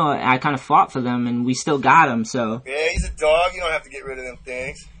don't know. I kind of fought for them, and we still got him, so. Yeah, he's a dog. You don't have to get rid of them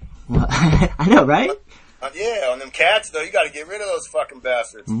things. Well, I know, right? Yeah, on them cats, though, you got to get rid of those fucking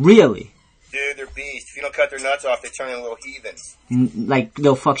bastards. Really? Dude, they're beasts. If you don't cut their nuts off, they turn into little heathens. Like,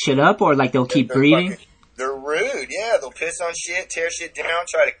 they'll fuck shit up, or like they'll keep breeding? They're rude, yeah. They'll piss on shit, tear shit down,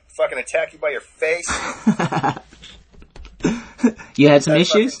 try to fucking attack you by your face. You had some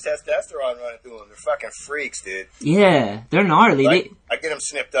issues? Testosterone running through them. They're fucking freaks, dude. Yeah, they're gnarly. I get them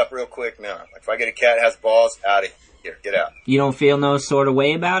snipped up real quick now. Like if I get a cat that has balls, out of here, get out. You don't feel no sort of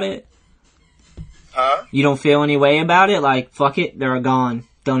way about it? Huh? You don't feel any way about it? Like, fuck it, they're gone.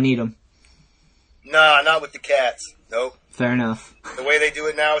 Don't need them. Nah, not with the cats. Nope. Fair enough. The way they do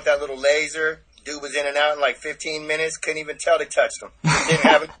it now with that little laser, dude was in and out in like 15 minutes, couldn't even tell they touched them. Didn't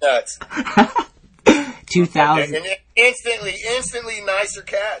have any nuts. 2,000. And instantly nicer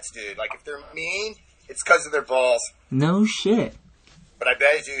cats, dude. Like if they're mean, it's because of their balls. No shit. But I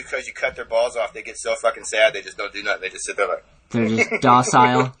bet it's because you cut their balls off, they get so fucking sad, they just don't do nothing. They just sit there like... They're just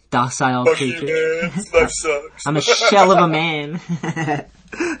docile creatures. Life sucks. I'm a shell of a man.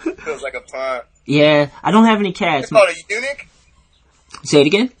 Feels like a plant. Yeah, I don't have any cats. It's called a eunuch? Say it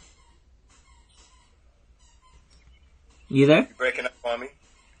again? You there? You're breaking up on me.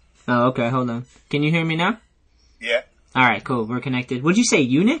 Oh, okay, hold on. Can you hear me now? Yeah. Alright, cool, we're connected. What'd you say,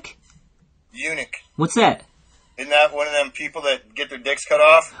 eunuch? Eunuch. What's that? Isn't that one of them people that get their dicks cut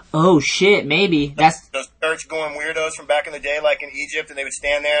off? Oh shit, maybe. That's those church-going weirdos from back in the day, like in Egypt, and they would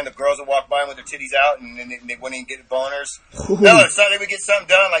stand there, and the girls would walk by with their titties out, and they wouldn't even get boners. No, it's not. They would get something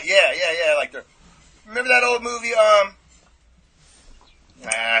done. Like like they're. Remember that old movie?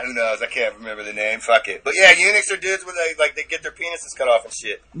 Who knows? I can't remember the name. Fuck it. But yeah, eunuchs are dudes where they get their penises cut off and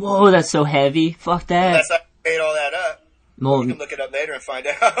shit. Whoa, that's so heavy. Fuck that. That's how they made all that up. Well, you can look it up later and find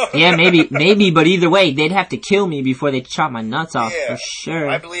out. Yeah, maybe, but either way, they'd have to kill me before they chop my nuts off, for sure.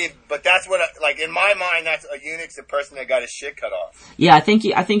 I believe, but that's what, in my mind, that's a eunuch's the person that got his shit cut off. Yeah, I think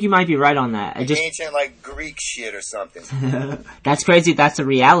you might be right on that. Ancient, Greek shit or something. That's crazy. That's a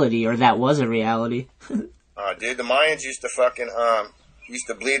reality, or that was a reality. Dude, the Mayans used to fucking, used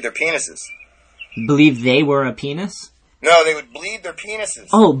to bleed their penises. Believe they were a penis? No, they would bleed their penises.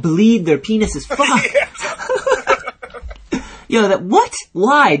 Oh, bleed their penises. Fuck. Yo, what?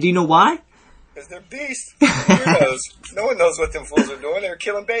 Why? Do you know why? Because they're beasts. Weirdos. No one knows what them fools are doing. They're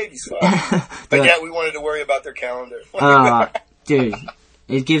killing babies. But yeah, we wanted to worry about their calendar. Dude,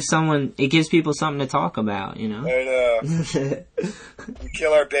 it gives people something to talk about, you know? I know. We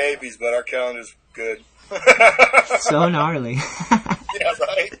kill our babies, but our calendar's good. So gnarly. Yeah,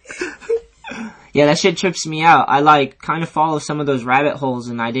 right? Yeah, that shit trips me out. I kind of follow some of those rabbit holes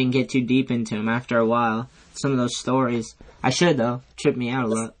and I didn't get too deep into them after a while. Some of those stories. I should though. Trip me out a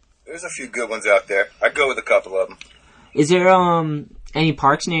lot. There's a few good ones out there. I'd go with a couple of them. Is there any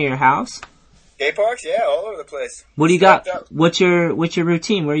parks near your house? Skate parks? Yeah, all over the place. What do you got? What's your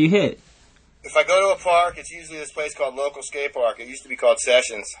routine? Where you hit? If I go to a park, it's usually this place called Local Skate Park. It used to be called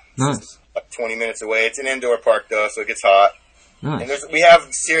Sessions. Nice. It's like 20 minutes away. It's an indoor park though, so it gets hot. Nice. And we have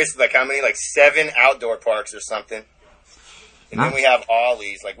seriously how many? 7 outdoor parks or something. And then we have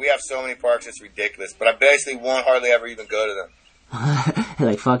Ollie's. We have so many parks, it's ridiculous. But I basically won't hardly ever even go to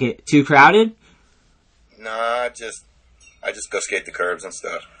them. Fuck it. Too crowded? Nah, I just go skate the curbs and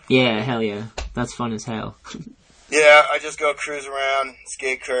stuff. Yeah, hell yeah. That's fun as hell. Yeah, I just go cruise around,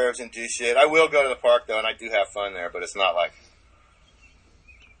 skate curbs, and do shit. I will go to the park, though, and I do have fun there, but it's not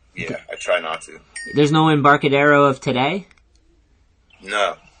yeah, I try not to. There's no Embarcadero of today?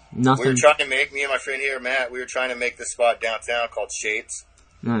 No. Nothing. We were trying to me and my friend here, Matt, we were trying to make this spot downtown called Shapes.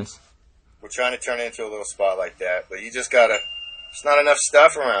 Nice. We're trying to turn it into a little spot like that, but you just gotta, there's not enough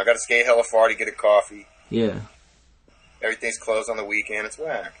stuff around. I gotta skate hella far to get a coffee. Yeah. Everything's closed on the weekend. It's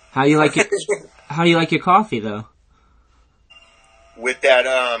whack. How do you like your coffee though? With that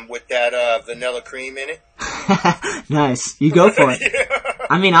vanilla cream in it. Nice. You go for it. Yeah.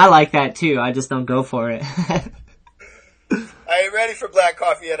 I mean, I like that too. I just don't go for it. I ain't ready for black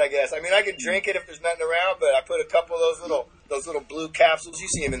coffee yet, I guess. I mean, I can drink it if there's nothing around, but I put a couple of those little blue capsules. You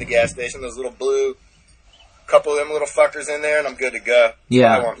see them in the gas station, those little blue, couple of them little fuckers in there, and I'm good to go.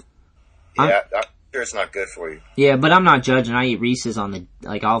 Yeah. sure it's not good for you. Yeah, but I'm not judging. I eat Reese's on the,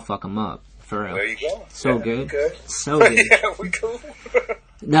 like, I'll fuck them up. For real. There you go. So good. Good. So good. Yeah, we cool.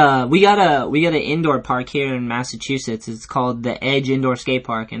 We got an indoor park here in Massachusetts. It's called the Edge Indoor Skate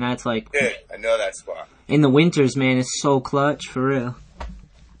Park, and that's like, Good. I know that spot. in the winters, man, it's so clutch, for real.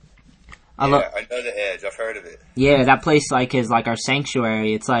 I know the Edge. I've heard of it. Yeah, that place like is like our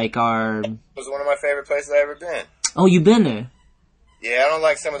sanctuary. It's like our. It was one of my favorite places I ever been. Oh, you've been there? Yeah, I don't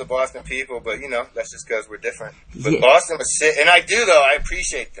like some of the Boston people, but you know that's just because we're different. But Yeah. Boston was sick, and I do though. I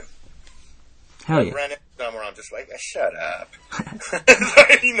appreciate them. Hell yeah. I ran into them where I'm just like, shut up.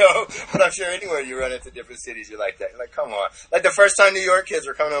 You know, but I'm sure anywhere you run into different cities, you're like that. You're like, come on. Like the first time New York kids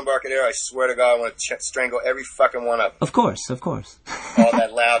were coming to Embarcadero, I swear to God, I want to strangle every fucking one of them. Of course. All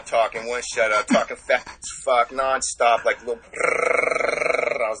that loud talking, one shut up, talking fast as fuck, nonstop, like little.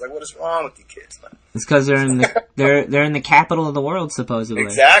 I was like, what is wrong with you kids, man? It's because they're in the they're in the capital of the world, supposedly.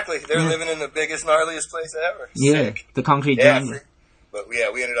 Exactly. They're living in the biggest, gnarliest place ever. Yeah, Sick. the concrete Yeah, jungle. but yeah,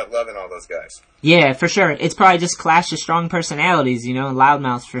 we ended up loving all those guys. Yeah, for sure. It's probably just clash of strong personalities, you know,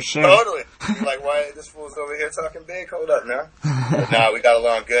 loudmouths for sure. Totally. You're like, why this fool's over here talking big? Hold up now. But nah, we got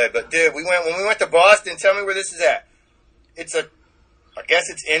along good. But dude, when we went to Boston, tell me where this is at. I guess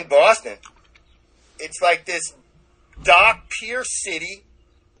it's in Boston. It's like this dock pier city.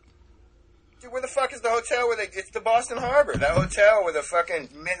 Dude, where the fuck is the hotel it's the Boston Harbor. That hotel where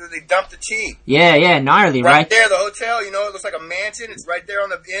where they dump the tea. Yeah, gnarly, right? Right there, the hotel, you know, it looks like a mansion. It's right there on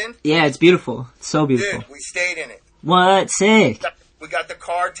the end. Yeah, it's beautiful. It's so beautiful. Dude, we stayed in it. What? Sick. We got the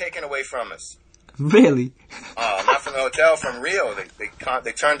card taken away from us. Really? Not from the hotel, from Rio.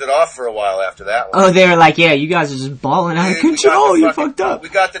 They turned it off for a while after that one. Oh, they were like, yeah, you guys are just balling out of Dude, control. You fucked up. We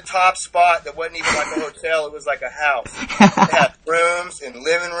got the top spot that wasn't even like a hotel. It was like a house. It had rooms and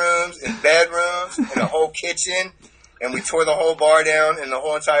living rooms and bedrooms and a whole kitchen. And we tore the whole bar down and the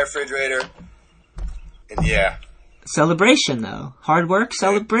whole entire refrigerator. And yeah. Celebration, though. Hard work,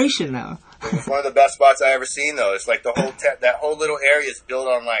 celebration, though. It was one of the best spots I ever seen, though. It's like the whole that whole little area is built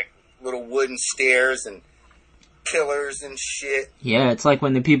on like little wooden stairs and pillars and shit. Yeah, it's like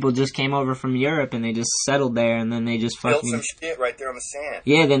when the people just came over from Europe and they just settled there and then they just Built fucking... some shit right there on the sand.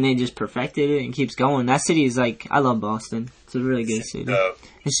 Yeah, then they just perfected it and keeps going. That city is like... I love Boston. It's a really good city.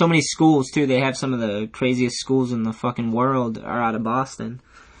 There's so many schools, too. They have some of the craziest schools in the fucking world are out of Boston.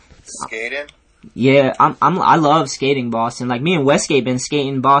 Skating? Yeah, I love skating Boston. Like, me and Westgate been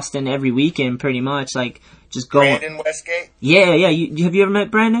skating Boston every weekend, pretty much. Like, just going... Brandon Westgate? Yeah. Have you ever met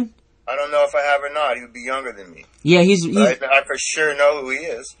Brandon? I don't know if I have or not. He would be younger than me. Yeah, I for sure know who he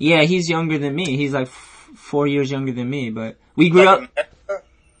is. Yeah, he's younger than me. He's like 4 years younger than me, but we grew up... America?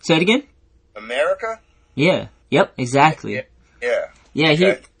 Say it again? America? Yeah. Yep, exactly. Yeah.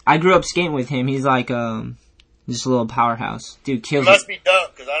 Okay. I grew up skating with him. He's like, just a little powerhouse. Dude, kills it. Must be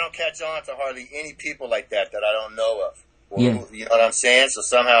dope, because I don't catch on to hardly any people like that I don't know of. Well, yeah. You know what I'm saying? So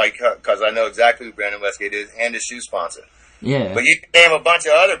somehow, because I know exactly who Brandon Westgate is and his shoe sponsor. Yeah. But you can name a bunch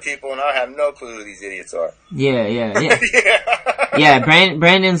of other people, and I have no clue who these idiots are. Yeah. Yeah. Yeah,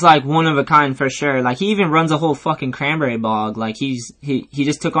 Brandon's like one of a kind for sure. Like, he even runs a whole fucking cranberry bog. Like, he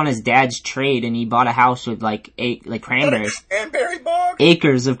just took on his dad's trade and he bought a house with like cranberries. Cranberry bog?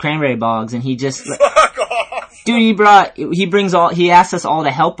 Acres of cranberry bogs, and he just... Fuck off! Dude, he asked us all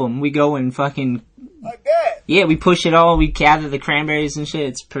to help him. We go and fucking... I bet. Yeah, we push it all. We gather the cranberries and shit.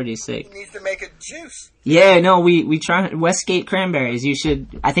 It's pretty sick. He needs to make a juice. Yeah, no, we try Westgate Cranberries. You should...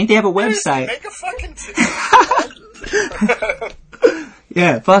 I think they have a website. Make a fucking juice.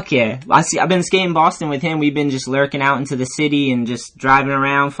 Yeah, fuck yeah. I've been skating Boston with him. We've been just lurking out into the city and just driving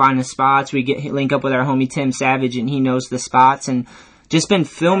around, finding spots. We link up with our homie Tim Savage, and he knows the spots, and just been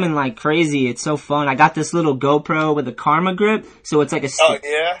filming like crazy. It's so fun. I got this little GoPro with a Karma grip, so it's like a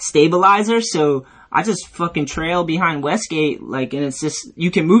stabilizer, so I just fucking trail behind Westgate, like, and it's just,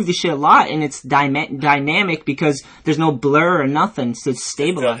 you can move the shit a lot, and it's dynamic because there's no blur or nothing, so it's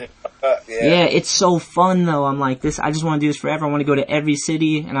stabilized. Yeah, it's so fun though. I'm like, I just want to do this forever. I want to go to every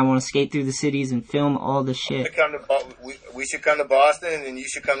city, and I want to skate through the cities and film all the shit. We should come to Boston, and you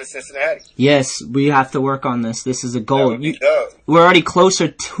should come to Cincinnati. Yes, we have to work on this. This is a goal. We're already closer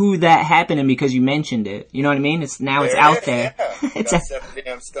to that happening because you mentioned it. You know what I mean? It's out there. Yeah. It's got 7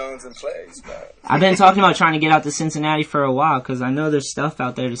 damn stones in place, man. I've been talking about trying to get out to Cincinnati for a while because I know there's stuff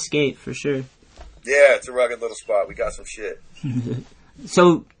out there to skate for sure. Yeah, it's a rugged little spot. We got some shit.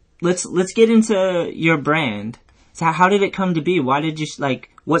 So let's get into your brand. So how did it come to be? Why did you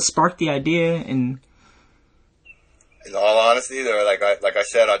what sparked the idea? And in all honesty, though, like I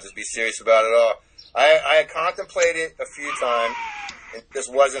said, I'll just be serious about it all. I had contemplated a few times, and it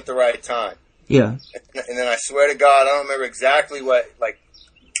just wasn't the right time. Yeah. And then I swear to God, I don't remember exactly what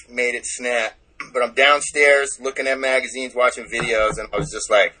made it snap. but I'm downstairs looking at magazines, watching videos, and I was just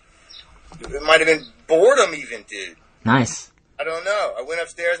like, it might have been boredom even, dude. Nice. I don't know. I went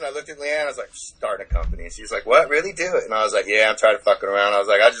upstairs and I looked at Leanne. I was like, starting a company. And she was like, what? Really? Do it. And I was like, yeah, I'm tired of fucking around. I was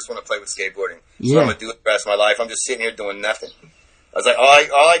like, I just want to play with skateboarding. So I'm going to do it the rest of my life. I'm just sitting here doing nothing. I was like,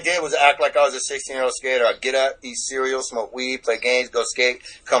 all I did was act like I was a 16-year-old skater. I'd get up, eat cereal, smoke weed, play games, go skate,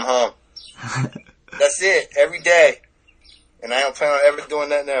 come home. That's it. Every day. And I don't plan on ever doing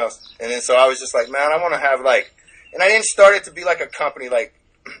nothing else. And then so I was just like, man, I want to have like, and I didn't start it to be like a company. Like,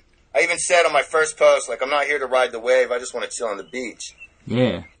 I even said on my first post, like, I'm not here to ride the wave. I just want to chill on the beach.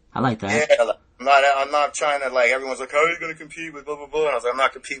 Yeah, I like that. Yeah, like, I'm not trying to, like, everyone's like, how are you going to compete with blah, blah, blah? And I was like, I'm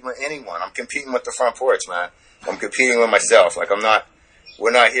not competing with anyone. I'm competing with the front porch, man. I'm competing with myself. Like,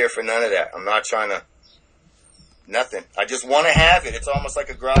 we're not here for none of that. I'm not trying to, nothing. I just want to have it. It's almost like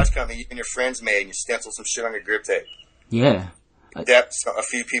a garage company you and your friends made and you stencil some shit on your grip tape. Yeah. A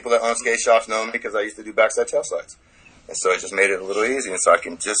few people that own skate shops know me because I used to do backside tail slides. And so it just made it a little easy. And so I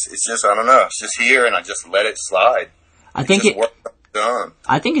can I don't know, it's just here and I just let it slide. I think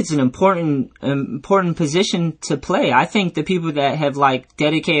it's an important position to play. I think the people that have like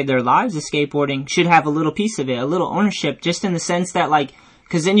dedicated their lives to skateboarding should have a little piece of it, a little ownership, just in the sense that like,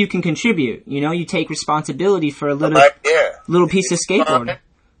 cause then you can contribute, you know, you take responsibility for a little piece of skateboarding.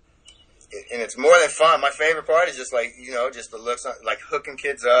 And it's more than fun. My favorite part is just like, you know, just the looks, like hooking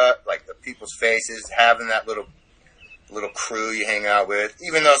kids up, like the people's faces, having that little crew you hang out with,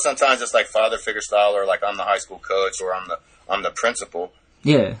 even though sometimes it's like father figure style or like I'm the high school coach or I'm the principal.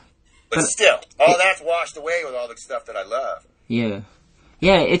 Yeah. But still, all that's washed away with all the stuff that I love. Yeah.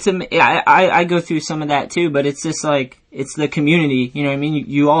 Yeah, I go through some of that too, but it's just like, it's the community, you know what I mean?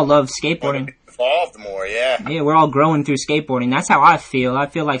 You all love skateboarding. Evolved more, yeah. Yeah, we're all growing through skateboarding. That's how I feel. I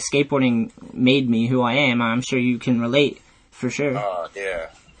feel like skateboarding made me who I am. I'm sure you can relate, for sure. Oh, yeah.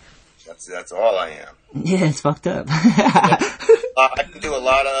 That's all I am. Yeah, it's fucked up. I can do a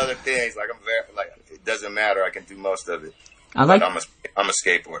lot of other things. Like it doesn't matter. I can do most of it. I'm a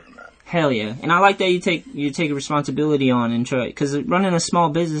skateboarder, man. Hell yeah, and I like that you take a responsibility on and try, because running a small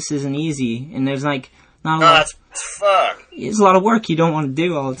business isn't easy, and there's like not a lot. That's fuck. It's a lot of work you don't want to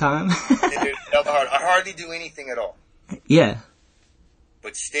do all the time. Dude, I hardly do anything at all. Yeah.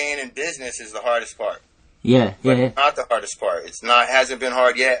 But staying in business is the hardest part. Yeah, but yeah. It's not the hardest part. Hasn't been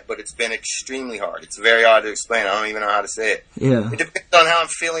hard yet, but it's been extremely hard. It's very hard to explain. I don't even know how to say it. Yeah. It depends on how I'm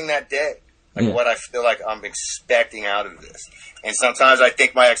feeling that day. Like what I feel like I'm expecting out of this. And sometimes I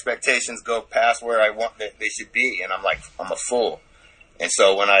think my expectations go past where I want that they should be, and I'm like, I'm a fool. And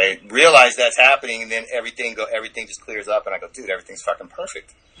so when I realize that's happening, and then everything just clears up, and I go, dude, everything's fucking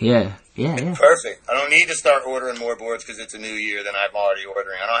perfect. Yeah. Perfect. I don't need to start ordering more boards because it's a new year than I'm already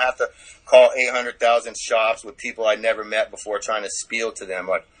ordering. I don't have to call 800,000 shops with people I never met before trying to spiel to them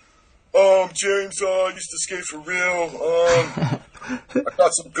like, James, I used to skate for real. I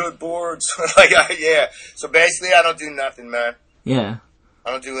got some good boards. Yeah. So basically, I don't do nothing, man. Yeah. I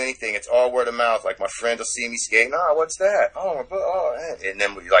don't do anything. It's all word of mouth. Like, my friend will see me skating. Oh, what's that? And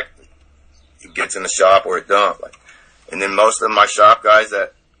then it gets in the shop or it don't. Like, and then most of my shop guys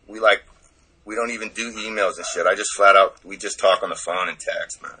that we don't even do emails and shit. I just we just talk on the phone and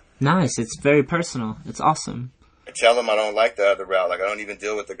text, man. Nice. It's very personal. It's awesome. I tell them I don't like the other route. Like, I don't even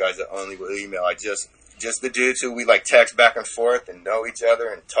deal with the guys that only will email. I just the dudes who we like text back and forth and know each other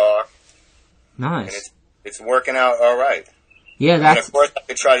and talk. Nice. And it's working out all right. Yeah, and of course, I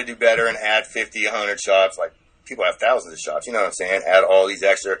could try to do better and add 50, 100 shops. Like, people have thousands of shops, you know what I'm saying? Add all these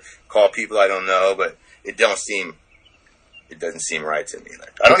extra, call people I don't know, but it doesn't seem right to me.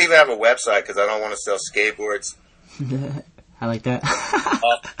 Like, I don't even have a website because I don't want to sell skateboards. I like that.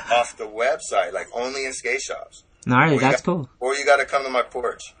 off the website, like only in skate shops. Alright, that's cool. Or you got to come to my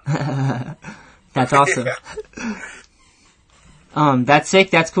porch. That's awesome. That's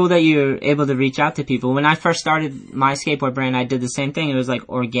sick. That's cool that you're able to reach out to people. When I first started my skateboard brand, I did the same thing. It was like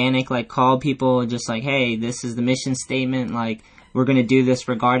organic, like call people just like, hey, this is the mission statement. Like, we're going to do this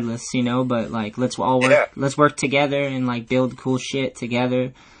regardless, you know, but like, let's work together and like build cool shit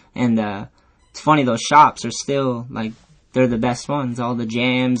together. And, it's funny, those shops are still like, they're the best ones. All the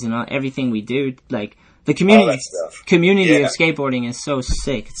jams and everything we do. Like, the community of skateboarding is so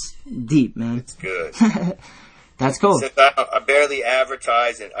sick. It's deep, man. It's good. That's cool. Since I barely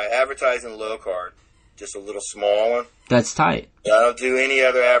advertise, and I advertise in low card, just a little small one. That's tight. I don't do any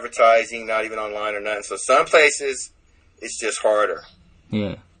other advertising, not even online or nothing. So some places, it's just harder.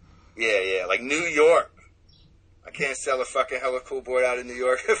 Yeah. Yeah. Like New York. I can't sell a fucking hella cool board out of New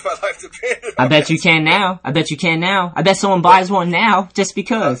York if my life depended on I bet you can now. I bet someone buys one now just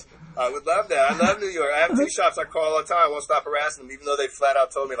because. I would love that. I love New York. I have 2 shops I call all the time. I won't stop harassing them, even though they flat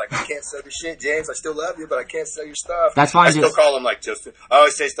out told me, like, I can't sell your shit, James. I still love you, but I can't sell your stuff. That's fine. I still call them, like, I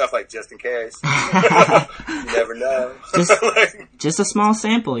always say stuff like, just in case. You never know. Just a small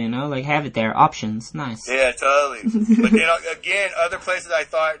sample, you know? Like, have it there. Options. Nice. Yeah, totally. But, you know, again, other places I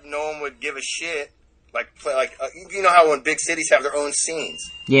thought no one would give a shit. You know how when big cities have their own scenes.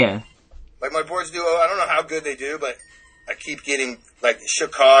 Yeah. Like my boards do. I don't know how good they do, but I keep getting like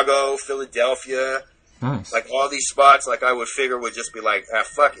Chicago, Philadelphia, nice. Like all these spots. Like I would figure would just be like,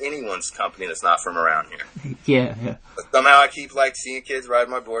 fuck anyone's company that's not from around here. Yeah. But somehow I keep like seeing kids ride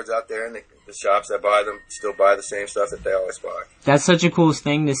my boards out there, and the shops that buy them still buy the same stuff that they always buy. That's such a cool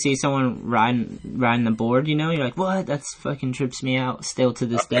thing to see someone riding the board. You know, you're like, what? That's fucking trips me out still to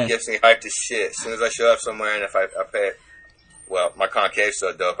this day. It gets me hyped as shit. As soon as I show up somewhere, and if I pay it. Well, my concave's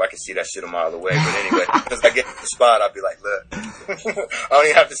so dope, I can see that shit a mile away. But anyway, as I get to the spot, I'll be like, look. I don't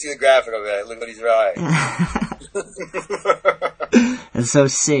even have to see the graphic. I'll be like, look what he's riding. That's so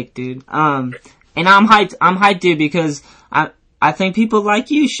sick, dude. And I'm hyped, dude, because I think people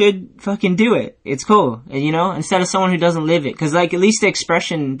like you should fucking do it. It's cool, you know, instead of someone who doesn't live it. Cause like, at least the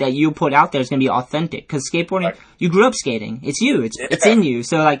expression that you put out there is gonna be authentic. Cause skateboarding, you grew up skating. It's you. It's in you.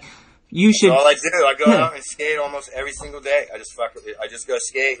 So like, you should. That's all I do. I go out and skate almost every single day. I just go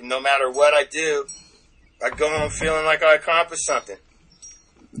skate, and no matter what I do, I go home feeling like I accomplished something.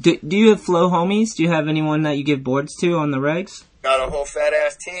 Do you have flow homies? Do you have anyone that you give boards to on the regs? Got a whole fat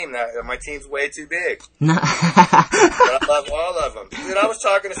ass team. My team's way too big. No. But I love all of them. Dude, I was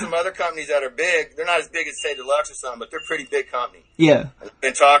talking to some other companies that are big. They're not as big as say Deluxe or something, but they're a pretty big company. Yeah. I've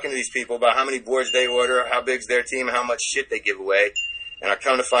been talking to these people about how many boards they order, how big's their team, and how much shit they give away. And I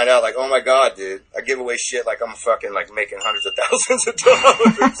come to find out, like, oh my god, dude, I give away shit like I'm fucking, like, making hundreds of thousands of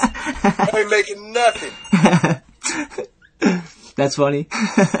dollars. I ain't making nothing. That's funny.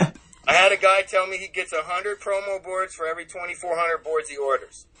 I had a guy tell me he gets 100 promo boards for every 2,400 boards he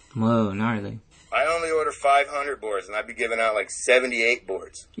orders. Whoa, gnarly. I only order 500 boards, and I'd be giving out, like, 78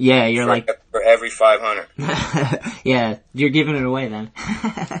 boards. Yeah, you're for every 500. Yeah, you're giving it away then.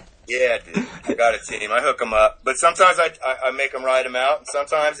 Yeah, dude. I got a team. I hook them up. But sometimes I make them ride them out. And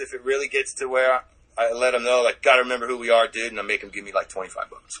sometimes if it really gets to where I let them know, like, gotta remember who we are, dude, and I make them give me, like, $25.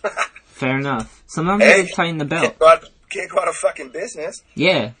 Fair enough. Sometimes they tighten the belt. Can't go out of fucking business.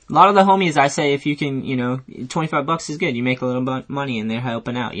 Yeah. A lot of the homies, I say, if you can, you know, $25 is good. You make a little money and they're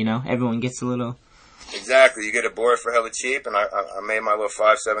helping out, you know? Everyone gets a little... Exactly. You get a board for hella cheap, and I made my little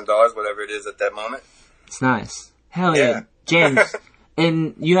 $5, $7, whatever it is at that moment. It's nice. Hell yeah. James...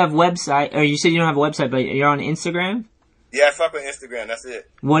 And you have website, or you said you don't have a website, but you're on Instagram? Yeah, I fuck with Instagram, that's it.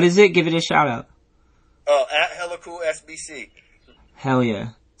 What is it? Give it a shout out. Oh, at Hella Cool SBC. Hell yeah.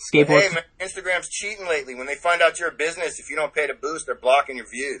 Skateboard. Hey man, Instagram's cheating lately. When they find out you're a business, if you don't pay to boost, they're blocking your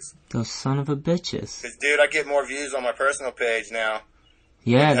views. Those son of a bitches. Cause dude, I get more views on my personal page now.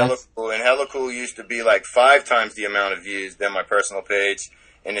 Yeah, that's cool. And Hella Cool used to be like 5 times the amount of views than my personal page.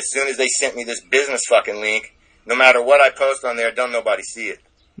 And as soon as they sent me this business fucking link, no matter what I post on there, don't nobody see it.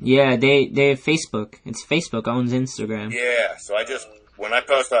 Yeah, they have Facebook. It's Facebook owns Instagram. Yeah, so I just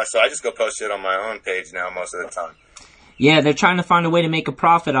go post shit on my own page now most of the time. Yeah, they're trying to find a way to make a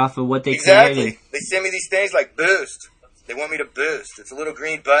profit off of what they created. Exactly. They send me these things like Boost. They want me to boost. It's a little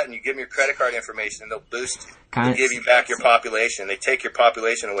green button. You give them your credit card information and they'll boost you. They'll give you back your population. They take your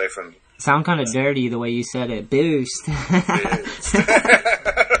population away from you. Sound kind of dirty the way you said it. Boost. Boost.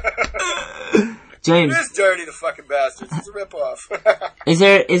 James. It is dirty, the fucking bastards. It's a ripoff. Is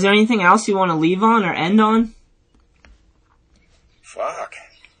there anything else you want to leave on or end on? Fuck.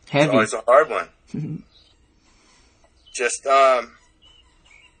 Heavy. It's always a hard one. Just, on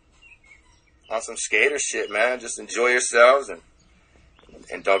some skater shit, man. Just enjoy yourselves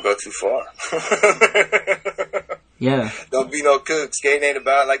and don't go too far. Yeah. Don't be no kook. Skating ain't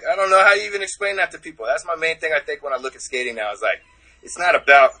about, like, I don't know how you even explain that to people. That's my main thing I think when I look at skating now is like, it's not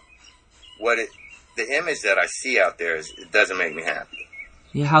about the image that I see out there it doesn't make me happy.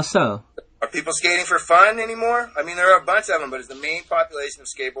 Yeah, how so? Are people skating for fun anymore? I mean, there are a bunch of them, but is the main population of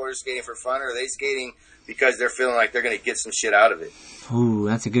skateboarders skating for fun, or are they skating because they're feeling like they're going to get some shit out of it? Ooh,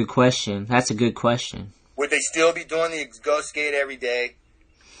 that's a good question. Would they still be doing the go skate every day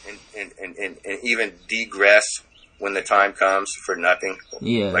and even degress when the time comes for nothing?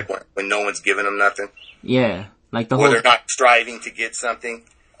 Yeah. Like when no one's giving them nothing? Yeah. Like or they're not striving to get something?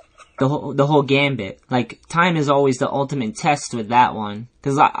 The whole gambit. Like, time is always the ultimate test with that one.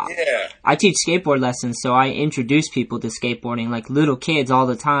 Cause I teach skateboard lessons, so I introduce people to skateboarding, like little kids all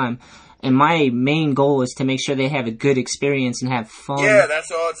the time. And my main goal is to make sure they have a good experience and have fun. Yeah, that's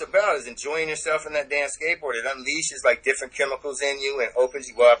all it's about, is enjoying yourself in that damn skateboard. It unleashes like different chemicals in you and opens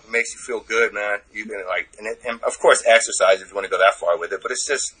you up and makes you feel good, man. You can like, and of course exercise if you want to go that far with it, but it's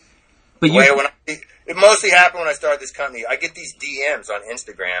just, it mostly happened when I started this company. I get these DMs on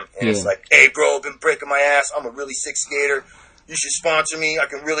Instagram, and it's like, hey, bro, I've been breaking my ass. I'm a really sick skater. You should sponsor me. I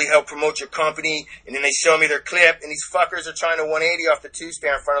can really help promote your company. And then they show me their clip, and these fuckers are trying to 180 off the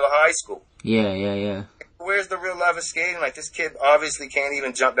two-stair in front of the high school. Yeah. Where's the real love of skating? Like, this kid obviously can't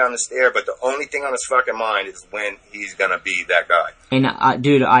even jump down the stair, but the only thing on his fucking mind is when he's gonna be that guy. And,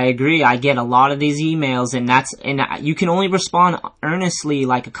 dude, I agree. I get a lot of these emails, and you can only respond earnestly,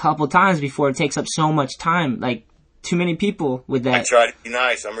 like, a couple times before it takes up so much time. Like, too many people with that. I try to be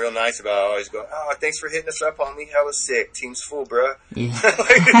nice. I'm real nice about it. I always go, oh, thanks for hitting us up on me. Hella sick. Team's full, bruh. Yeah.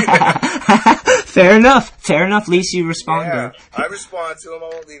 Fair enough. At least you responded. Yeah, I respond to them. I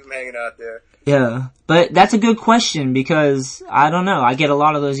won't leave them hanging out there. Yeah. But that's a good question, because, I don't know, I get a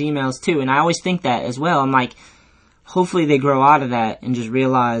lot of those emails too, and I always think that as well. I'm like, hopefully they grow out of that and just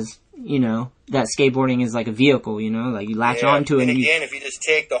realize, you know, that skateboarding is like a vehicle, you know, like you latch onto it. And again, if you just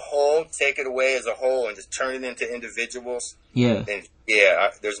take it away as a whole and just turn it into individuals. Yeah. Then,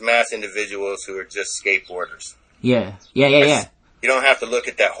 there's mass individuals who are just skateboarders. Yeah. You don't have to look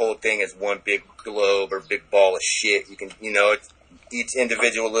at that whole thing as one big globe or big ball of shit. You can, you know, each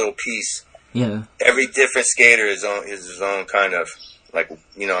individual little piece. Yeah. Every different skater is his own kind of, like,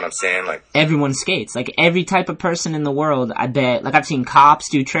 you know what I'm saying? Like, everyone skates. Like, every type of person in the world, I bet. Like, I've seen cops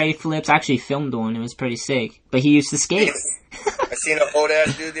do tray flips. I actually filmed one. It was pretty sick. But he used to skate. I seen an old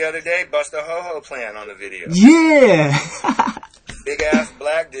ass dude the other day bust a ho-ho plant on the video. Yeah! Big ass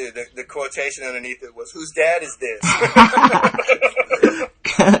black dude. The quotation underneath it was, "Whose dad is this?"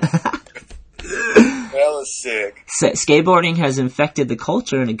 That was sick. Skateboarding has infected the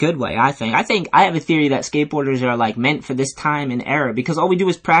culture in a good way, I think. I have a theory that skateboarders are, like, meant for this time and era, because all we do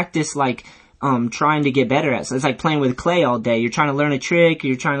is practice, like, trying to get better at. So it's like playing with clay all day. You're trying to learn a trick,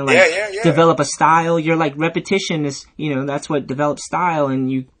 you're trying to, like, develop a style. You're, like, repetition is, you know, that's what develops style,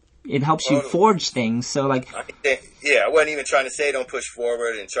 and it helps you forge things. So, like, I wasn't even trying to say don't push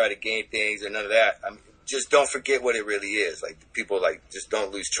forward and try to gain things or none of that. I mean, just don't forget what it really is. Like, people, like, just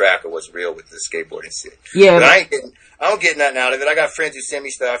don't lose track of what's real with the skateboarding shit. Yeah, but I don't get nothing out of it. I got friends who send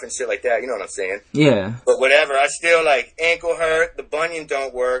me stuff and shit like that. You know what I'm saying? Yeah. But whatever. I still, like, ankle hurt. The bunion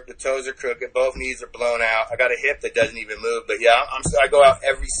don't work. The toes are crooked. Both knees are blown out. I got a hip that doesn't even move. But yeah, I go out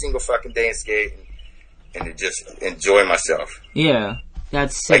every single fucking day and skate and to just enjoy myself. Yeah.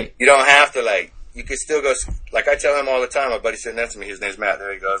 That's sick. Like, you don't have to, like, you could still go, like I tell him all the time, my buddy sitting next to me, his name's Matt,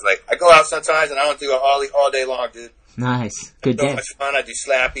 there he goes, like, I go out sometimes and I don't do it all day long, dude. Nice. Good day. So much fun. I do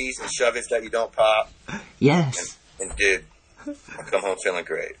slappies and shove-its that you don't pop. Yes. And dude, I come home feeling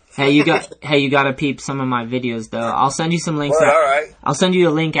great. Hey, you gotta peep some of my videos though. I'll send you some links. Well, alright. I'll send you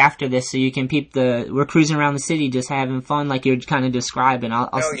a link after this so you can peep we're cruising around the city just having fun like you're kind of describing. Hell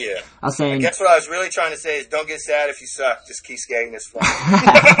yeah. I'll say. I guess what I was really trying to say is don't get sad if you suck. Just keep skating. It's fun.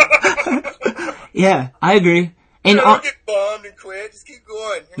 Yeah, I agree. And don't get bummed and quit. Just keep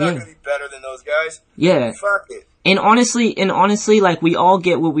going. You're not gonna be better than those guys. Yeah. Fuck it. And honestly, like, we all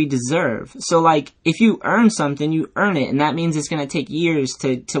get what we deserve. So, like, if you earn something, you earn it. And that means it's gonna take years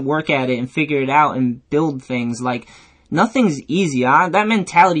to work at it and figure it out and build things. Like, nothing's easy. That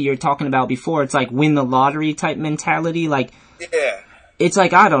mentality you're talking about before, it's like win the lottery type mentality. Like, yeah. It's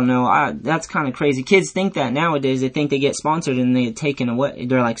like, I don't know, that's kind of crazy. Kids think that nowadays. They think they get sponsored and they get taken away.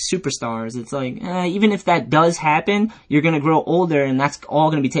 They're like superstars. It's like, even if that does happen, you're going to grow older and that's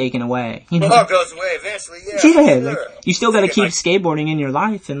all going to be taken away. You know? It all goes away eventually, yeah. Yeah, sure. like, you still got to keep skateboarding in your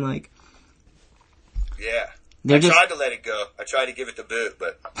life and, like... Yeah. I tried to let it go. I tried to give it the boot,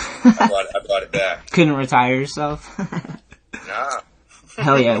 but I brought it back. Couldn't retire yourself? Nah.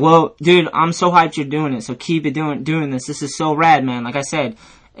 Hell yeah. Well, dude, I'm so hyped you're doing it, so keep it doing this. This is so rad, man. Like I said,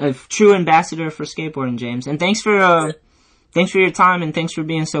 a true ambassador for skateboarding, James. And thanks for your time and thanks for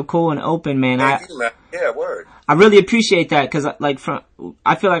being so cool and open, man. Thank you, man. Yeah, word. I really appreciate that because, like,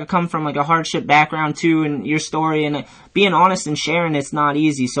 I feel like I come from, like, a hardship background, too, and your story, and being honest and sharing it's not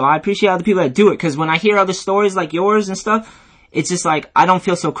easy. So I appreciate all the people that do it because when I hear other stories like yours and stuff, it's just like, I don't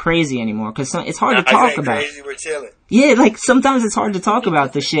feel so crazy anymore, because it's hard to talk about. Crazy, we're chilling. Yeah, like, sometimes it's hard to talk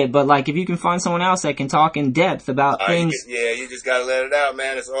about this shit, but, like, if you can find someone else that can talk in depth about things. You just gotta let it out,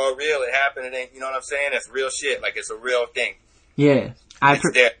 man. It's all real. It happened. It ain't, you know what I'm saying? It's real shit. Like, it's a real thing. Yeah. I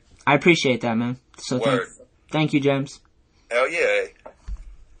appreciate that, man. So thank you, James. Hell yeah.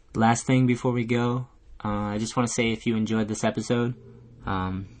 Last thing before we go, I just want to say if you enjoyed this episode,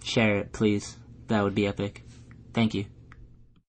 share it, please. That would be epic. Thank you.